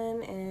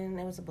fun, and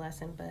it was a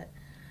blessing. But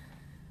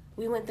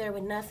we went there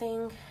with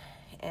nothing,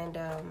 and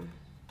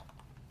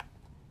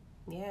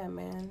yeah,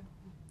 man.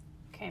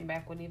 Came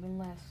back with even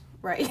less.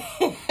 Right.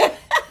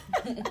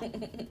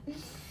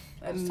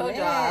 I just told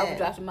y'all I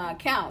overdrafted my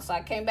account, so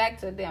I came back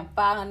to a damn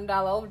 $500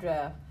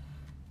 overdraft.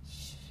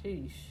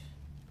 Sheesh.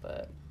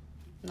 But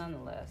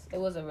nonetheless, it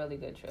was a really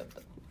good trip,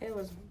 though. It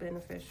was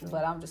beneficial.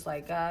 But I'm just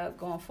like, God,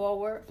 going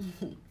forward,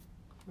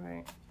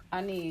 right.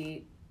 I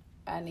need,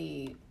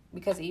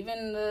 because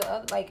even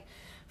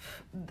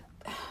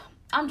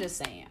I'm just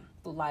saying,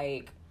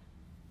 like,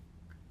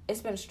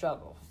 it's been a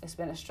struggle. It's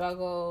been a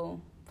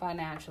struggle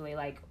financially.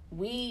 Like,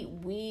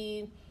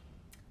 we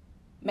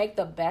make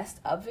the best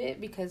of it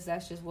because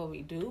that's just what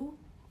we do.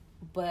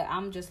 But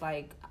I'm just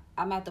like,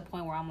 I'm at the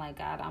point where I'm like,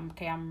 God,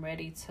 I'm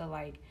ready to,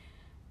 like,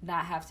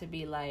 not have to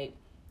be like,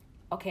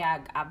 okay,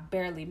 I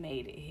barely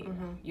made it here.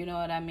 Mm-hmm. You know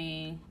what I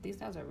mean? These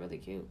nails are really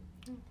cute.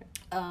 Okay.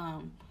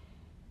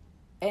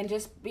 And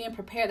just being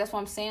prepared. That's what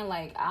I'm saying.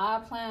 Like,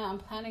 I'm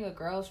planning a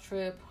girls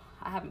trip.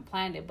 I haven't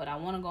planned it, but I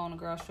want to go on a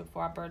girls trip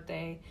for our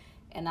birthday.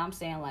 And I'm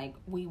saying, like,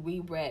 we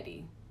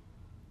ready.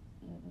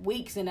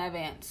 Weeks in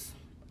advance.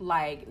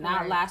 Like,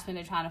 not last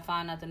minute trying to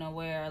find nothing to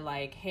wear.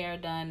 Like, hair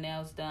done,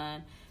 nails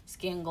done,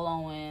 skin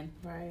glowing.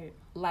 Right.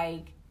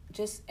 Like,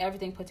 just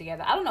everything put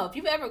together. I don't know. If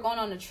you've ever gone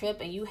on a trip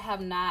and you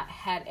have not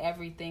had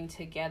everything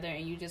together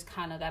and you just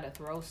kind of got to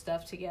throw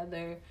stuff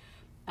together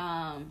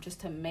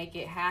just to make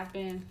it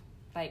happen,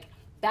 like,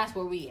 that's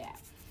where we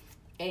at.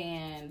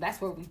 And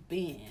that's where we've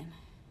been.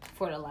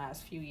 for the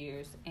last few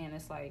years. And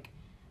it's like,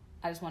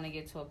 I just want to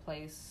get to a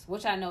place,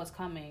 which I know is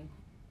coming,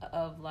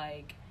 of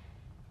like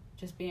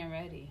just being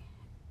ready.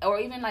 Or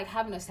even like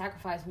having to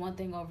sacrifice one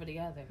thing over the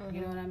other. Mm-hmm.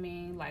 You know what I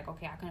mean? Like,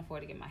 okay, I can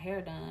afford to get my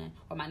hair done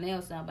or my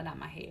nails done, but not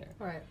my hair.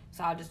 Right.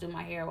 So I'll just do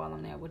my hair while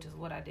I'm there, which is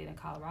what I did in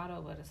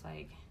Colorado. But it's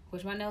like,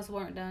 which my nails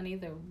weren't done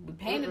either. We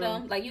painted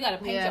them. Like, you got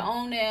to paint your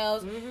own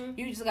nails. Mm-hmm.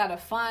 You just got to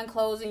find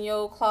clothes in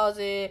your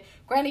closet.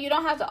 Granted, you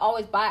don't have to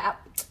always buy.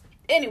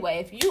 Anyway,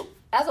 if you,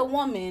 as a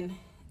woman,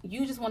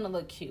 you just want to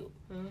look cute.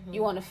 Mm-hmm.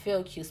 You want to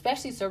feel cute,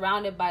 especially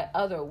surrounded by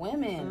other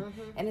women.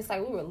 Mm-hmm. And it's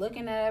like, we were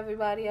looking at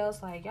everybody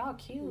else like, y'all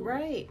cute.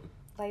 Right.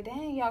 Like,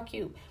 dang, y'all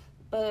cute.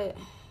 But,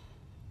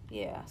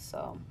 yeah,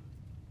 so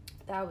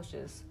that was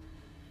just,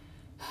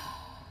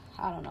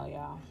 I don't know,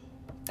 y'all.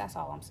 That's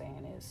all I'm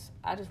saying is,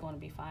 I just want to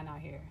be fine out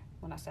here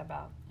when I step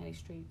out in these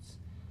streets.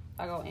 If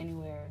I go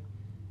anywhere,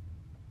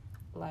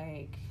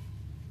 like,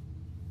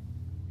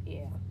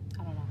 yeah,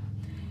 I don't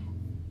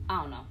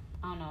know.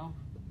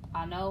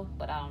 I know,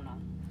 but I don't know.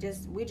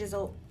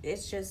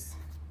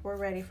 We're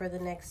ready for the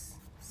next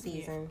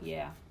season.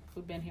 Yeah.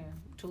 We've been here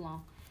too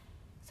long.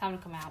 It's time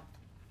to come out.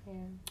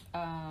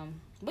 Yeah.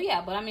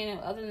 But I mean,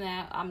 other than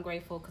that, I'm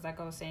grateful because like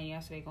I was saying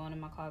yesterday, going in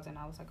my closet, and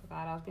I was like, oh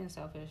God, I was being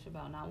selfish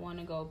about not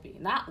wanting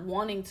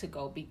to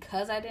go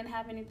because I didn't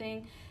have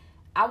anything.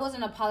 I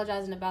wasn't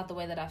apologizing about the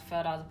way that I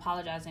felt. I was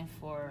apologizing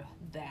for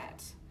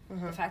that.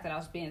 Mm-hmm. The fact that I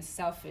was being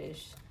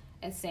selfish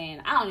and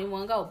saying, I don't even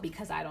want to go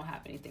because I don't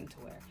have anything to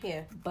wear.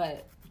 Yeah.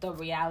 But the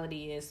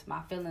reality is,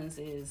 my feelings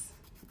is,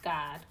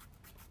 God,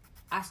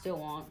 I still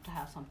want to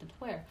have something to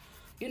wear.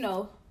 You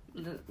know,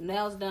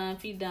 nails done,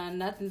 feet done,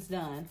 nothing's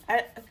done.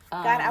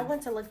 I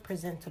want to look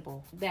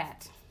presentable.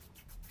 That.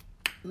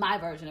 My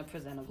version of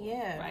presentable.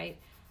 Yeah. Right?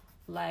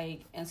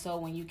 Like, and so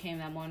when you came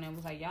that morning and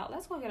was like, y'all,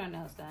 let's go get our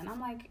nails done. I'm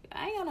like,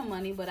 I ain't got no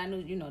money, but I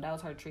knew, that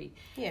was her treat.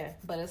 Yeah.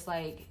 But it's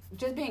like,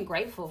 just being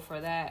grateful for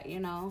that,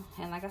 And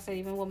like I said,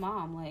 even with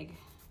Mom, like,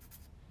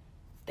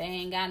 they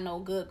ain't got no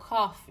good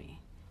coffee.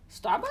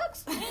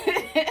 Starbucks?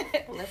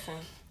 Listen.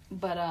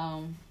 But,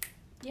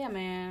 yeah,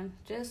 man.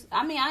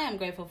 I am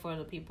grateful for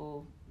the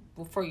people,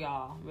 for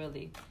y'all,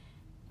 really.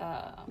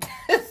 The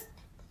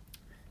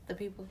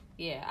people?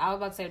 Yeah, I was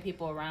about to say the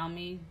people around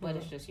me, but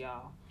It's just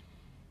y'all.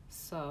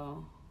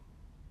 So,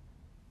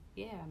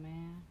 yeah,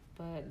 man.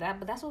 But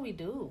that's what we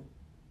do.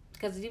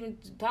 Because even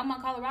talking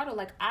about Colorado,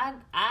 like,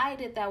 I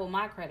did that with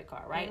my credit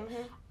card, right?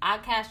 Mm-hmm. I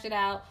cashed it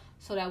out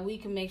so that we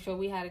can make sure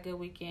we had a good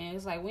weekend.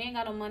 It's like, we ain't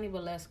got no money,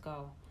 but let's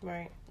go.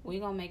 Right. We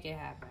gonna make it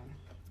happen.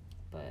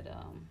 But,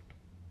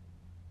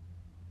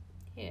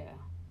 yeah.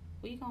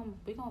 We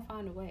gonna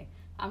find a way.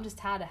 I'm just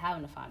tired of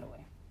having to find a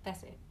way.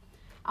 That's it.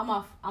 I'm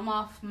off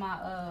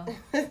my,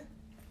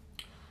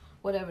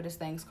 whatever this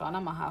thing's called.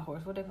 I'm a high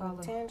horse. What they call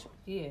it? Tangent?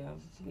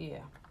 Yeah.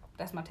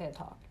 That's my TED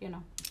Talk,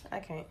 I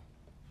can't.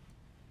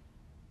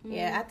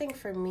 Yeah, I think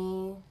for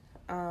me,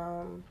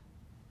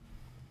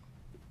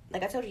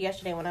 like I told you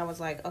yesterday when I was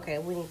like, okay,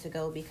 we need to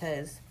go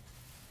because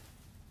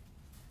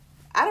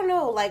I don't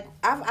know, like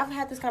I've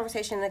had this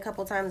conversation a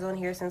couple times on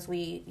here since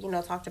we,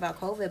 talked about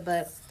COVID,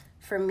 but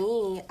for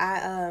me,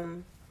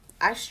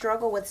 I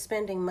struggle with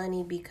spending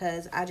money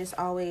because I'm just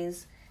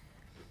always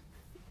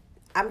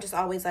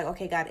like,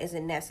 okay, God, is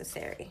it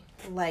necessary?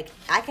 Like,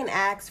 I can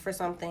ask for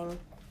something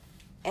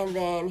and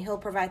then he'll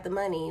provide the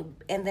money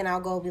and then I'll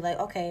go be like,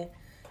 okay,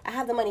 I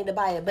have the money to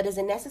buy it, but is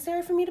it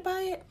necessary for me to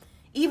buy it?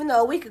 Even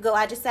though a week ago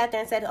I just sat there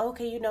and said,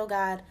 okay,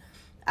 God,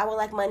 I would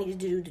like money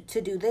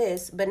to do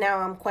this, but now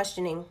I'm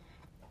questioning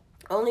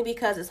only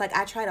because it's like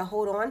I try to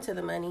hold on to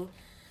the money.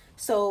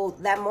 So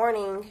that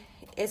morning,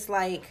 it's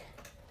like,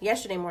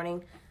 yesterday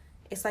morning,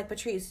 it's like,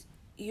 Patrice,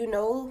 you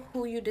know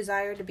who you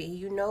desire to be.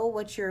 You know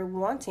what you're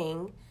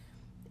wanting.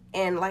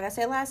 And like I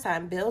said last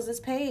time, bills is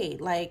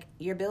paid. Like,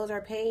 your bills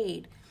are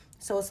paid.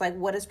 So it's like,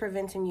 what is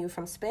preventing you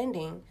from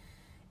spending?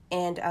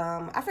 And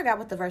I forgot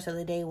what the verse of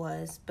the day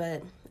was,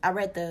 but I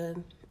read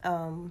the,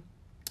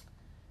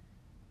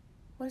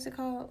 what is it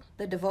called?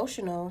 The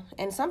devotional.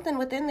 And something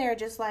within there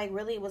just like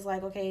really was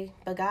like, okay,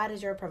 but God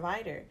is your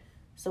provider.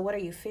 So what are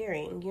you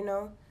fearing,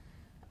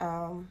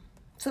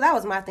 So that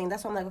was my thing.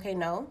 That's why I'm like, okay,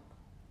 no,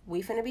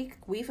 we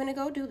finna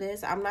go do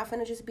this. I'm not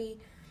finna just be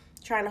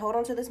trying to hold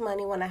on to this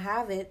money when I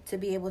have it to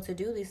be able to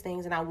do these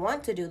things. And I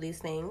want to do these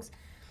things.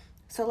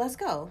 So let's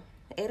go.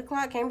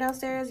 8:00, came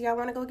downstairs. Y'all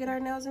want to go get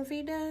our nails and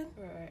feet done?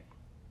 Right.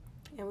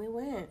 And we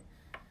went.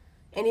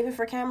 And even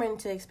for Cameron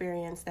to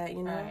experience that,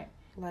 Right.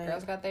 Like,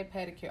 girls got their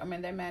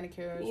their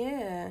manicures.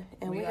 Yeah.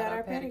 And we got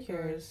our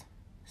pedicures.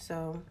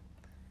 So.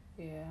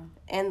 Yeah.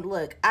 And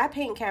look, I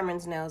paint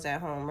Cameron's nails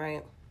at home,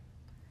 right?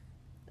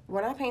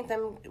 When I paint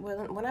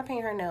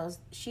her nails,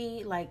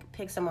 she like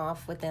picks them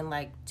off within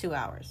like 2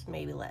 hours,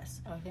 maybe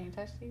less. Oh, she ain't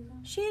touched these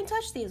ones? She ain't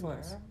touched these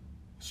ones.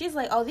 She's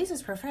like, oh, this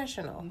is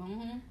professional.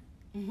 Mm-hmm.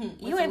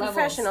 Mm-hmm. You ain't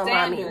professional,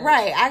 mommy.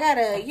 Right. I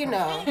gotta,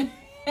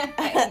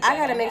 I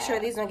gotta make sure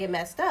these don't get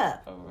messed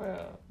up. For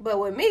real. But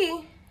with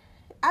me,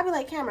 I'd be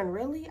like, Cameron,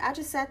 really? I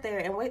just sat there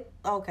and wait.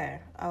 Okay.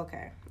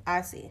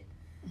 I see.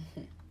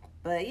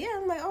 But yeah,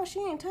 I'm like, oh, she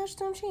ain't touched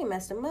them. She ain't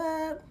messed them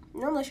up.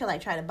 normally she'll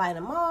like try to bite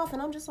them off,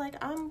 and I'm just like,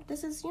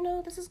 this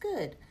is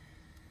good.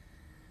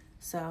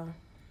 So,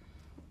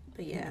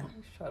 but yeah,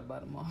 Try to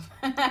bite them off.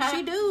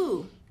 she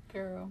do,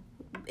 girl.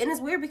 And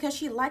it's weird because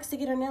she likes to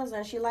get her nails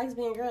done. She likes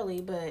being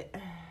girly, but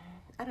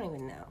I don't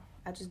even know.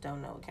 I just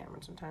don't know with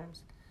Cameron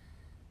sometimes.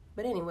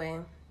 But anyway,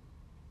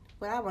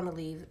 what I want to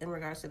leave in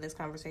regards to this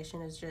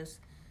conversation is just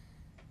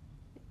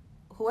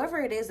whoever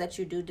it is that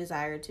you do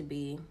desire to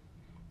be,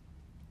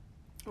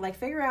 like,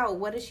 figure out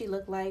what does she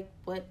look like,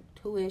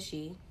 who is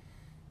she,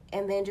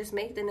 and then just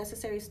make the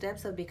necessary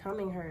steps of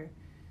becoming her.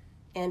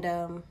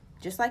 And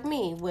just like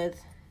me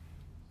with,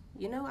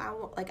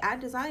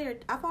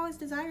 I've always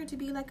desired to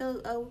be like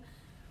a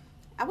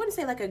I wouldn't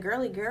say like a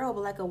girly girl,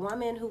 but like a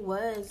woman who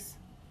was,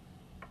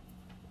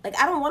 like,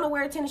 I don't want to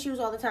wear tennis shoes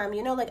all the time.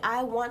 Like,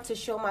 I want to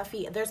show my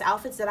feet. There's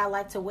outfits that I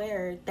like to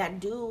wear that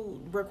do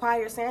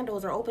require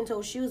sandals or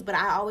open-toe shoes, but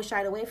I always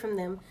shied away from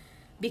them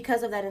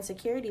because of that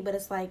insecurity. But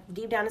it's like,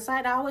 deep down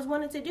inside, I always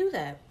wanted to do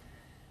that.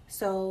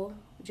 So,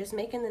 just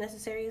making the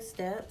necessary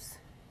steps.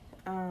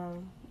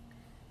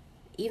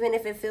 Even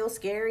if it feels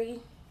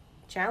scary,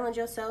 challenge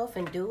yourself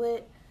and do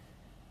it.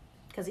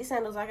 Because these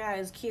sandals I got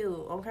is cute,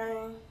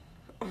 okay?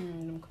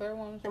 Them clear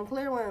ones? Them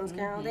clear ones,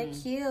 girl. Mm-hmm. They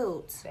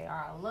cute. They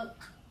are a look.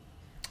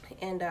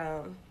 And,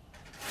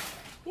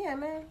 yeah,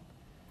 man.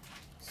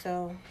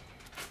 So,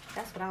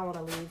 that's what I want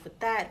to leave with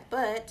that.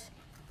 But,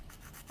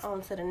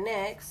 on to the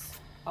next.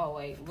 Oh,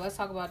 wait. Let's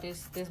talk about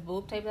this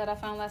boob tape that I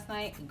found last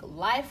night.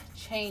 Life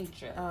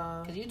changer.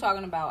 Because you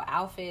talking about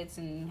outfits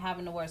and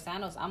having to wear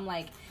sandals. I'm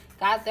like,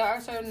 guys, there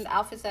are certain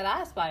outfits that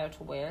I aspire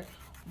to wear.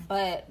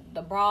 But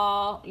the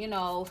bra,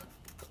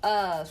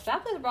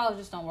 strapless bras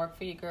just don't work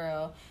for you,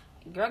 girl.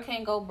 Girl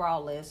can't go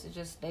braless.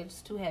 They're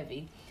just too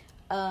heavy.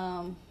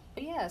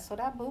 But yeah, so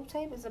that boob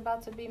tape is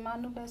about to be my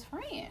new best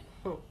friend.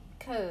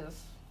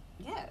 Cause,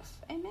 yes,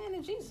 amen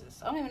to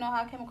Jesus. I don't even know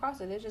how I came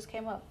across it. It just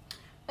came up.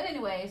 But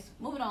anyways,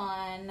 moving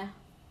on.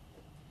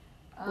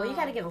 Well, you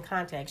gotta give them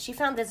context. She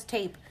found this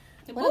tape.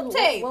 The boob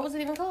tape. What was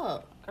it even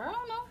called? Girl, I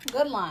don't know.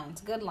 Good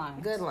lines. Good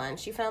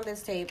lines. She found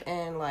this tape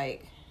and,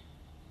 like,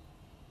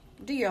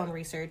 do your own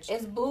research.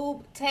 It's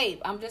boob tape.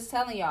 I'm just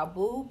telling y'all,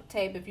 boob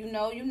tape. If you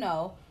know, you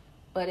know.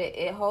 But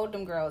it hold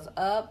them girls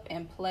up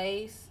in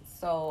place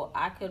so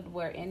I could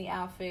wear any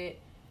outfit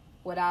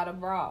without a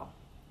bra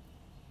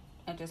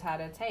and just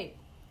had a tape.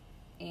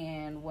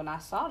 And when I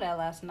saw that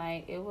last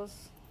night, it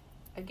was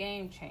a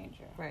game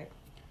changer. Right.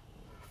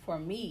 For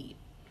me.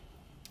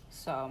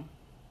 So,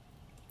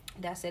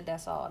 that's it.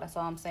 That's all. That's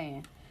all I'm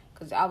saying.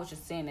 Because I was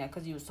just saying that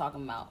because you was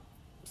talking about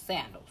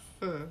sandals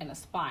and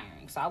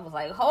aspiring. So, I was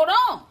like, hold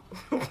on.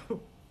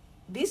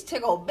 These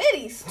tickle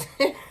bitties.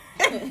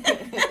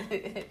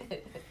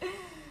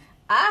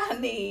 I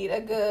need a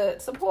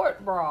good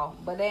support bra,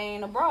 but they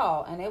ain't a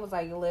bra. And it was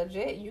like,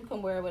 legit, you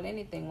can wear it with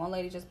anything. One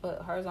lady just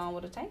put hers on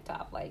with a tank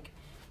top. Like,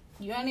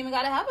 you don't even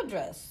got to have a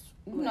dress.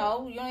 You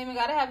know, you don't even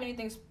got to have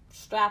anything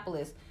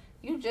strapless.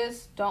 You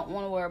just don't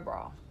want to wear a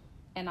bra.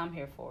 And I'm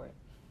here for it.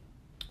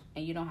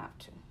 And you don't have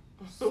to.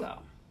 So,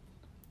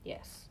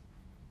 yes.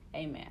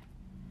 Amen.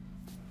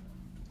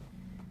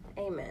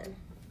 Amen.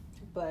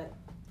 But,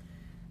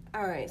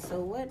 all right,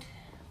 so what...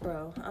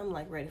 Bro, I'm,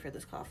 like, ready for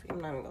this coffee. I'm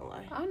not even gonna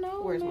lie. I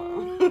know, Where's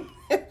man. Mom?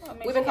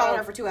 We've been calling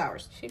her for 2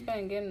 hours. She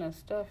been getting us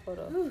stuff for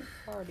the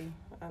party.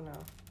 I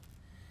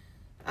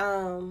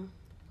know.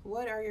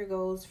 What are your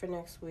goals for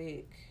next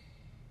week?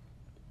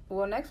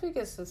 Well, next week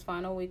is this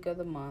final week of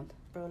the month.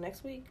 Bro,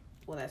 next week?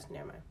 Well, that's...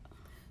 Never mind.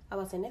 I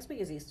was about to say, next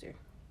week is Easter.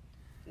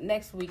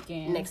 Next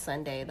weekend. Next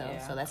Sunday, though.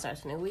 Yeah. So that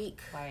starts a new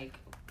week. Like,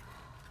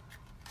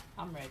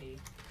 I'm ready.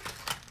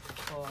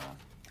 I'm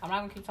not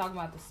going to keep talking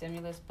about the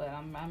stimulus, but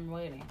I'm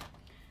waiting.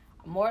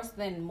 More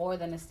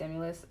than a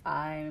stimulus,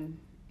 I'm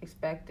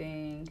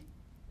expecting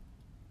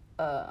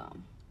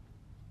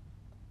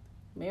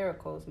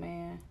miracles,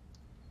 man.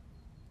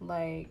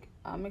 Like,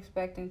 I'm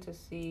expecting to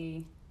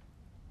see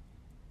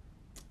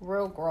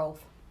real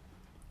growth.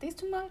 These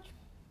too much?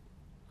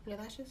 Your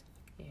lashes?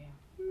 Yeah.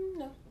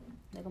 No.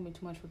 They're gonna be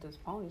too much with this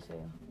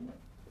ponytail.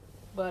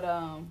 But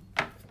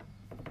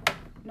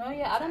no,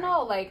 yeah, I don't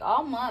know. Like,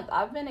 all month,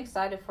 I've been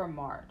excited for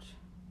March,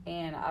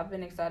 and I've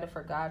been excited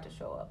for God to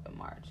show up in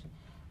March.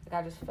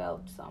 Like, I just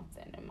felt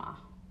something in my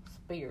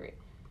spirit.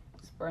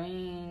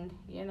 Spring,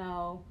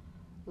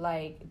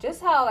 like,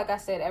 just how, like I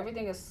said,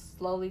 everything is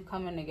slowly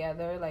coming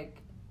together. Like,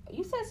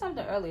 you said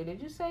something earlier.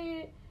 Did you say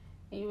it?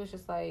 And you was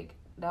just like,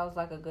 that was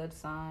like a good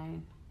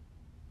sign.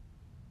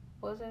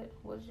 Was it?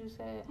 What did you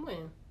say?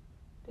 When?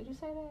 Did you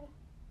say that?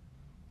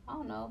 I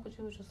don't know, but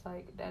you was just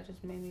like, that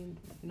just made me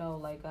know,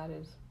 like, God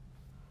is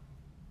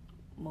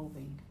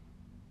moving.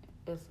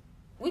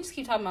 We just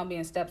keep talking about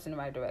being steps in the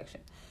right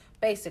direction.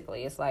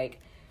 Basically, it's like,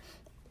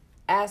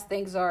 as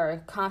things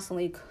are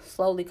constantly,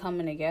 slowly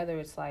coming together,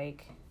 it's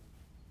like,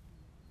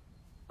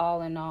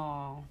 all in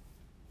all,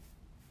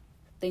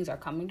 things are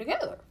coming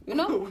together,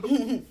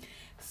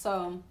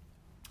 So,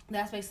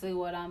 that's basically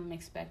what I'm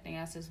expecting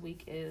as this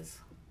week is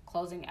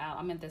closing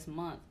out. This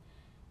month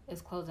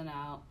is closing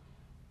out.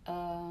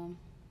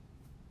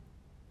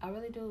 I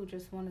really do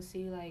just want to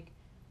see, like,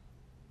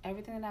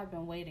 Everything that I've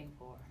been waiting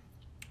for.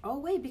 Oh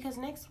wait, because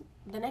the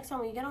next time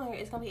we get on here,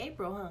 it's gonna be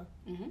April, huh?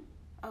 Mm-hmm.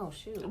 Oh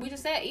shoot. We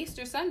just said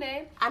Easter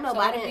Sunday. I know, so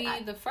but it'll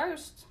be the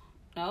 1st.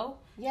 No.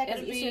 Yeah,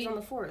 because Easter's on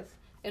the 4th.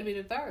 It'll be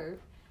the 3rd.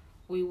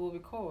 We will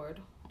record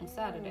on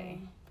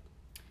Saturday.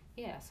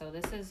 Yeah, so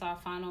this is our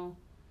final.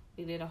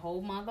 We did a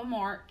whole month of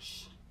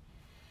March.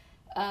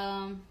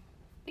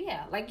 But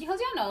yeah, like, because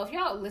y'all know, if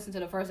y'all listen to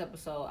the first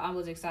episode, I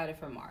was excited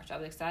for March. I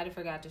was excited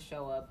for God to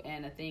show up.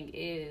 And the thing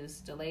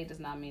is, delayed does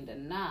not mean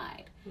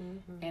denied.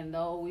 Mm-hmm. And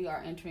though we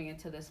are entering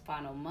into this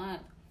final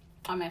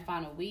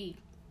week,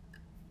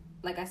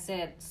 like I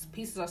said,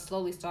 pieces are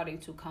slowly starting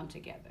to come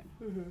together.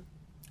 Mm-hmm.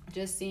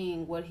 Just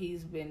seeing what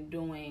he's been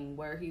doing,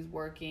 where he's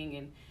working,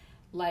 and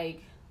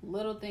like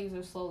little things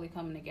are slowly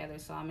coming together.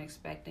 So I'm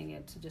expecting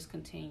it to just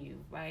continue,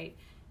 right?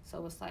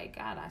 So it's like,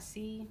 God, I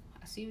see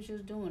what you're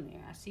doing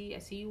there. I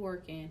see you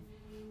working.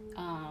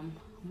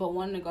 But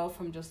wanting to go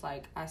from just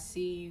like, I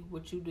see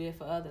what you did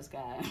for others,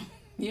 God,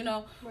 you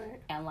know? Right.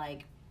 And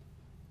like,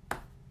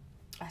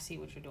 I see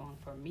what you're doing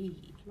for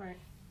me. Right.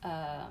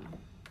 I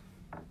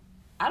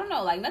don't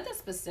know, like nothing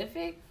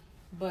specific,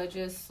 but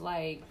just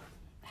like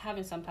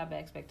having some type of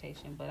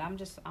expectation. But I'm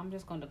just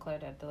gonna declare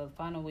that the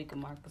final week of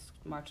March is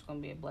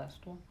gonna be a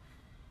blessed one,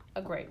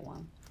 a great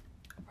one,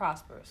 a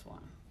prosperous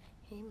one.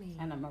 Amen.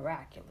 And a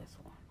miraculous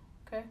one.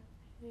 Okay?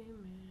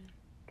 Amen.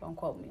 Don't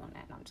quote me on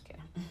that. No, I'm just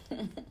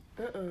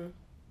kidding.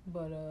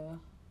 But,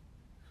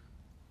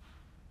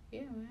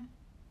 yeah, man.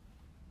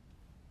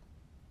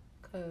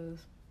 Because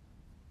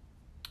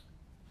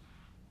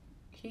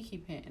he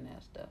keep hinting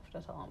at stuff.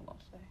 That's all I'm going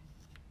to say.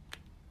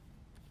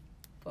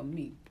 For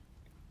me,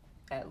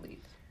 at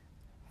least.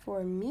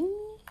 For me,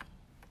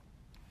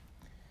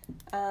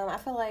 I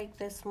feel like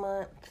this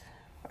month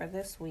or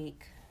this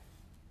week.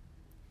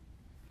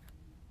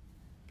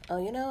 Oh,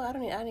 you know, I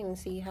didn't even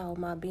see how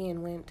my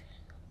being went.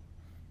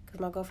 Because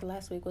my goal for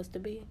last week was to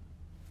be.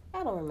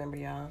 I don't remember,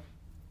 y'all.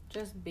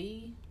 Just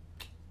be.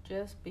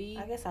 I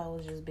guess I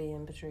was just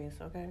being Patrice,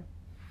 okay?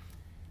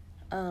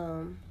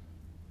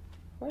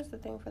 Where's the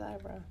thing for the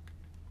eyebrow?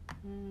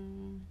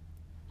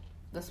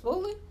 The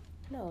spoolie?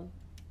 No.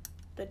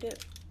 The dip.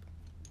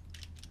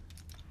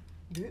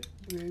 Dip,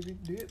 baby,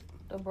 dip.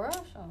 The brush?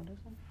 Oh, this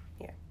one?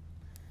 Yeah.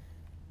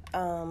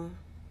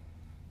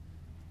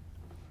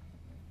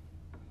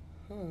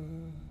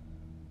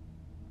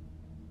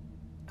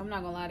 I'm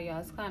not gonna lie to y'all,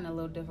 it's kind of a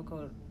little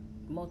difficult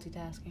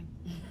multitasking.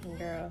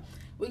 Girl.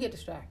 We get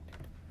distracted,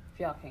 if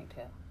y'all can't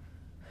tell.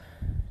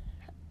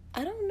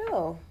 I don't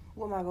know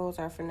what my goals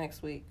are for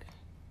next week.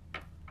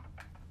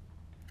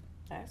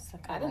 I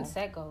didn't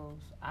set goals.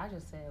 I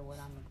just said what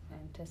I'm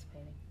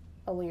anticipating.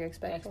 Oh, what you're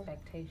expecting?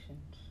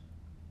 Expectations.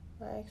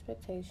 My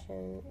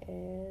expectation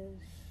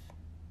is...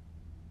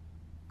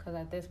 Because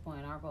at this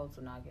point, our goals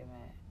do not get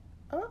met.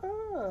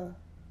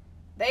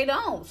 They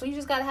don't. So you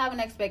just got to have an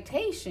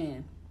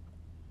expectation.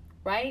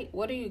 Right?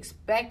 What are you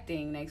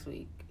expecting next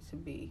week to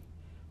be?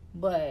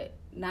 But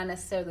not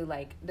necessarily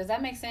like, does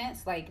that make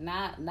sense? Like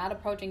not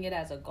approaching it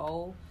as a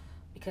goal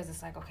because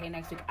it's like, okay,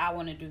 next week I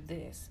want to do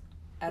this.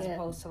 As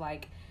opposed to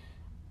like,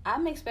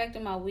 I'm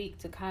expecting my week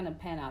to kind of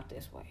pan out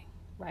this way.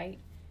 Right?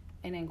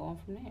 And then going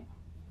from there.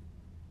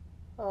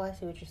 Oh, I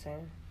see what you're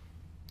saying.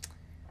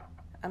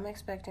 I'm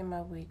expecting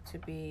my week to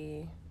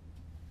be...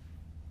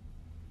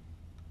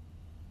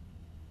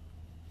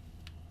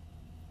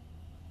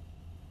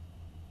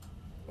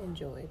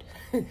 enjoyed.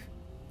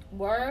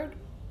 Word?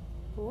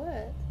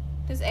 What?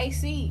 This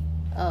AC.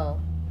 Oh.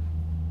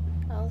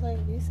 I was like,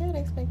 you said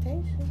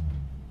expectation.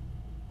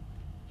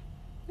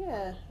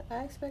 Yeah,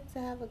 I expect to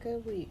have a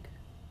good week.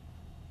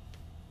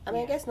 I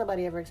mean, I guess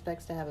nobody ever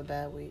expects to have a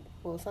bad week.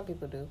 Well, some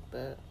people do,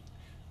 but...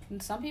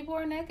 And some people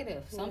are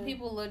negative. Some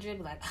people legit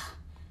be like,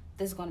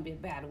 this is going to be a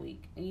bad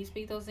week. And you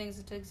speak those things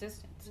into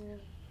existence. Yeah.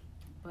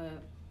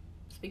 But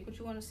speak what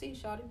you want to see,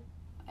 shawty.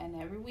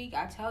 And every week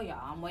I tell y'all,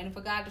 I'm waiting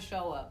for God to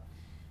show up.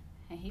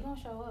 And he going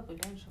to show up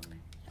eventually.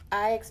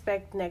 I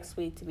expect next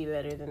week to be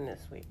better than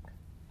this week.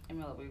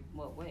 In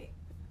what way?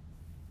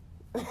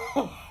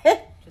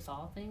 Just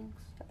all things?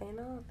 In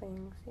all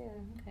things, yeah.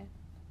 Okay.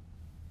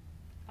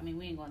 I mean,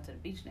 we ain't going to the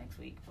beach next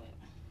week, but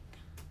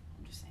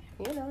I'm just saying.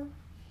 You know.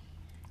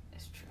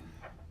 It's true.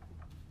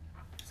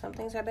 Some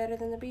things are better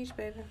than the beach,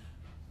 baby.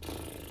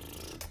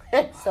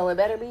 So it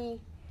better be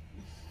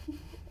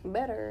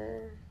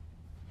better.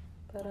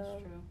 But, that's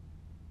true.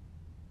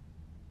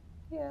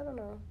 Yeah, I don't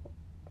know.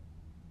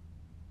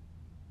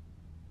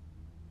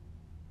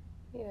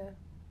 Yeah.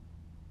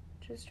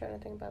 Just trying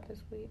to think about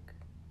this week.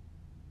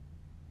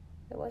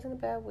 It wasn't a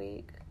bad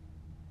week.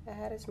 It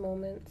had its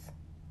moments.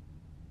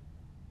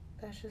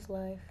 That's just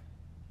life.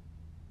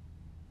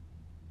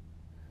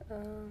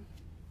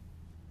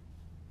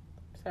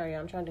 Sorry,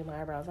 I'm trying to do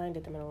my eyebrows. I ain't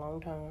did them in a long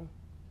time.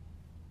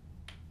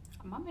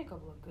 My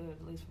makeup look good,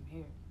 at least from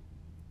here.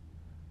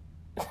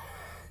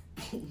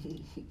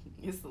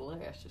 It's the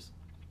lashes.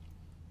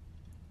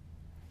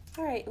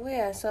 Alright, well,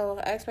 yeah, so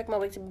I expect my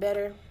week to be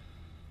better.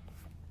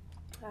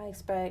 I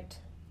expect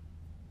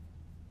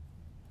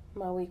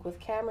my week with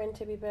Cameron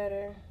to be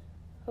better.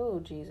 Oh,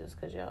 Jesus,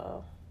 because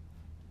y'all...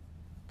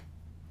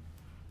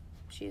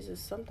 She's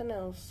just something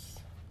else.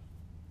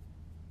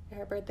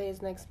 Her birthday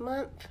is next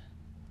month.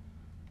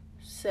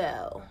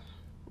 So,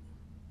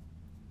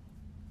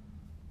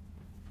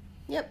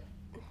 yep,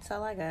 that's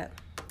all I got.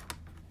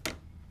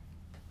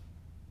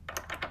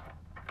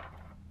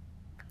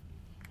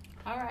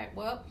 All right,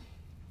 well,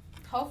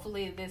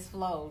 hopefully this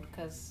flowed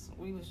because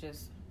we was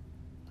just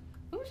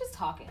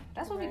talking.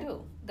 That's what we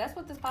do. That's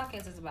what this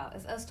podcast is about.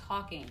 It's us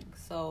talking.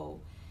 So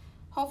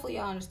hopefully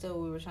y'all understood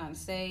what we were trying to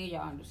say.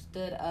 Y'all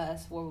understood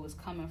us, where we was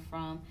coming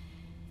from.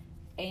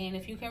 And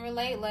if you can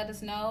relate, let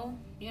us know.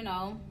 You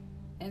know,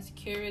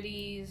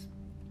 insecurities,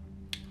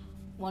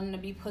 wanting to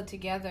be put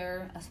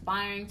together,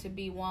 aspiring to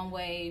be one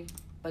way,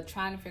 but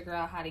trying to figure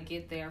out how to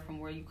get there from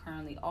where you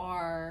currently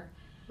are.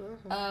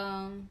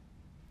 Mm-hmm.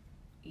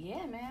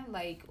 Yeah, man,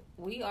 like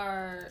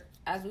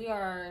as we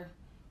are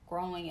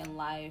growing in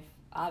life,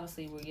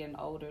 obviously we're getting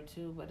older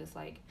too, but it's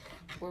like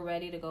we're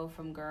ready to go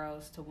from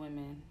girls to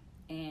women,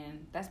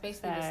 and that's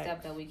basically the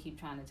step that we keep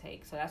trying to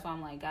take. So that's why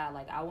I'm like, God,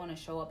 like I want to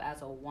show up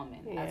as a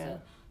woman, as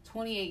a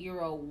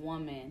 28-year-old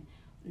woman,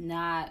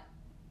 not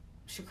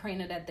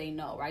Shakrina that they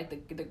know, right?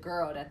 The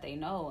girl that they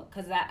know,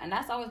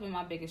 that's always been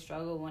my biggest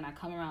struggle when I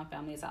come around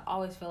families. I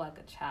always feel like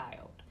a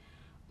child,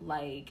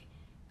 like,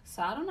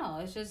 so I don't know.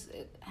 It's just.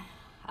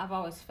 I've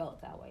always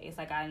felt that way. It's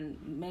like I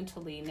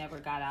mentally never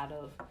got out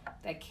of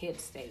that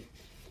kid state,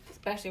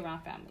 especially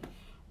around family.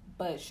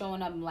 But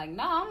showing up, I'm like,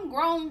 nah, I'm a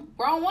grown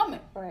woman.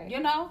 Right. You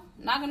know,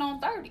 knocking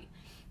on 30.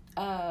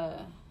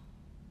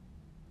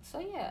 So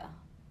yeah,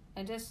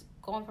 and just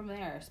going from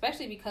there,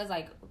 especially because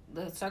like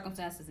the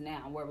circumstances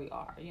now where we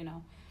are, you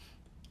know.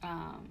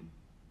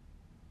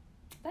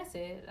 That's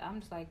it. I'm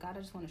just like, God, I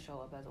just want to show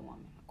up as a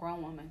woman, a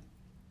grown woman,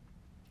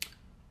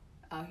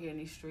 out here in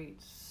these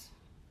streets.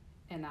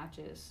 And not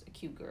just a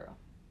cute girl.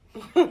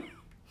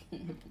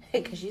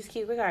 Because she's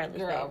cute regardless,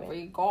 girl,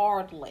 baby.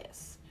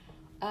 Regardless.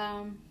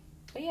 But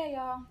yeah,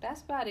 y'all,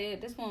 that's about it.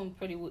 This one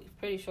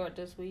pretty short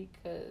this week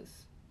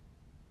because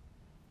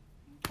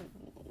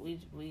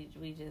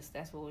we just,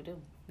 that's what we do,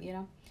 you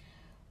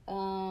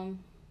know?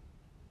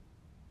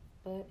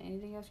 But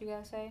anything else you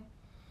gotta say?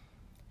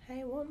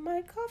 I want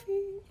my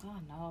coffee. Oh,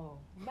 no.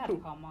 We gotta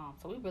call Mom,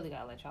 so we really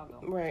gotta let y'all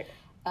go. Right.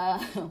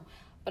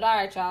 But all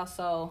right, y'all,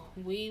 so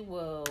we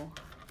will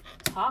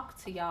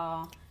talk to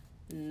y'all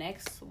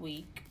next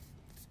week,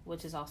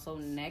 which is also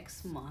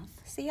next month.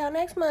 See y'all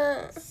next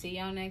month.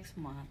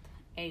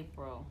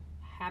 April.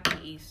 Happy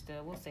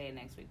Easter. We'll say it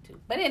next week too.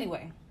 But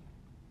anyway,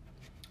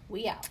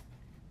 we out.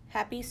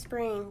 Happy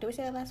spring. Did we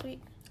say that last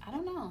week? I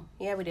don't know.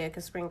 Yeah, we did,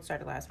 because spring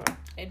started last month.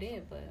 It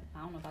did, but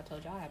I don't know if I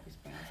told y'all happy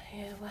spring.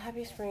 Yeah, well,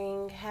 happy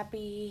spring.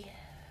 Happy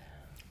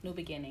new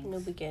beginnings.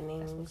 That's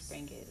what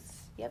spring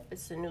is. Yep,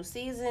 it's a new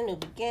season, new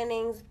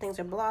beginnings. Things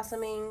are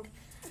blossoming.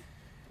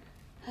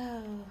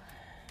 Oh,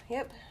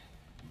 yep.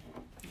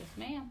 Yes,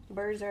 ma'am.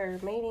 Birds are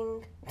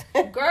mating.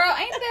 Girl,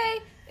 ain't they?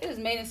 It is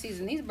mating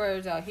season. These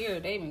birds out here,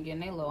 they've been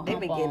getting their little hump on.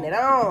 They've been getting it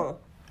on.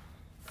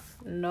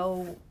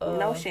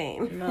 No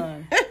shame.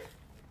 None.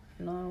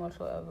 None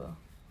whatsoever.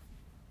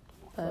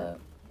 All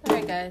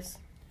right, guys.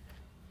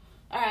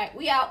 All right,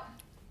 we out.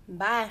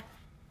 Bye.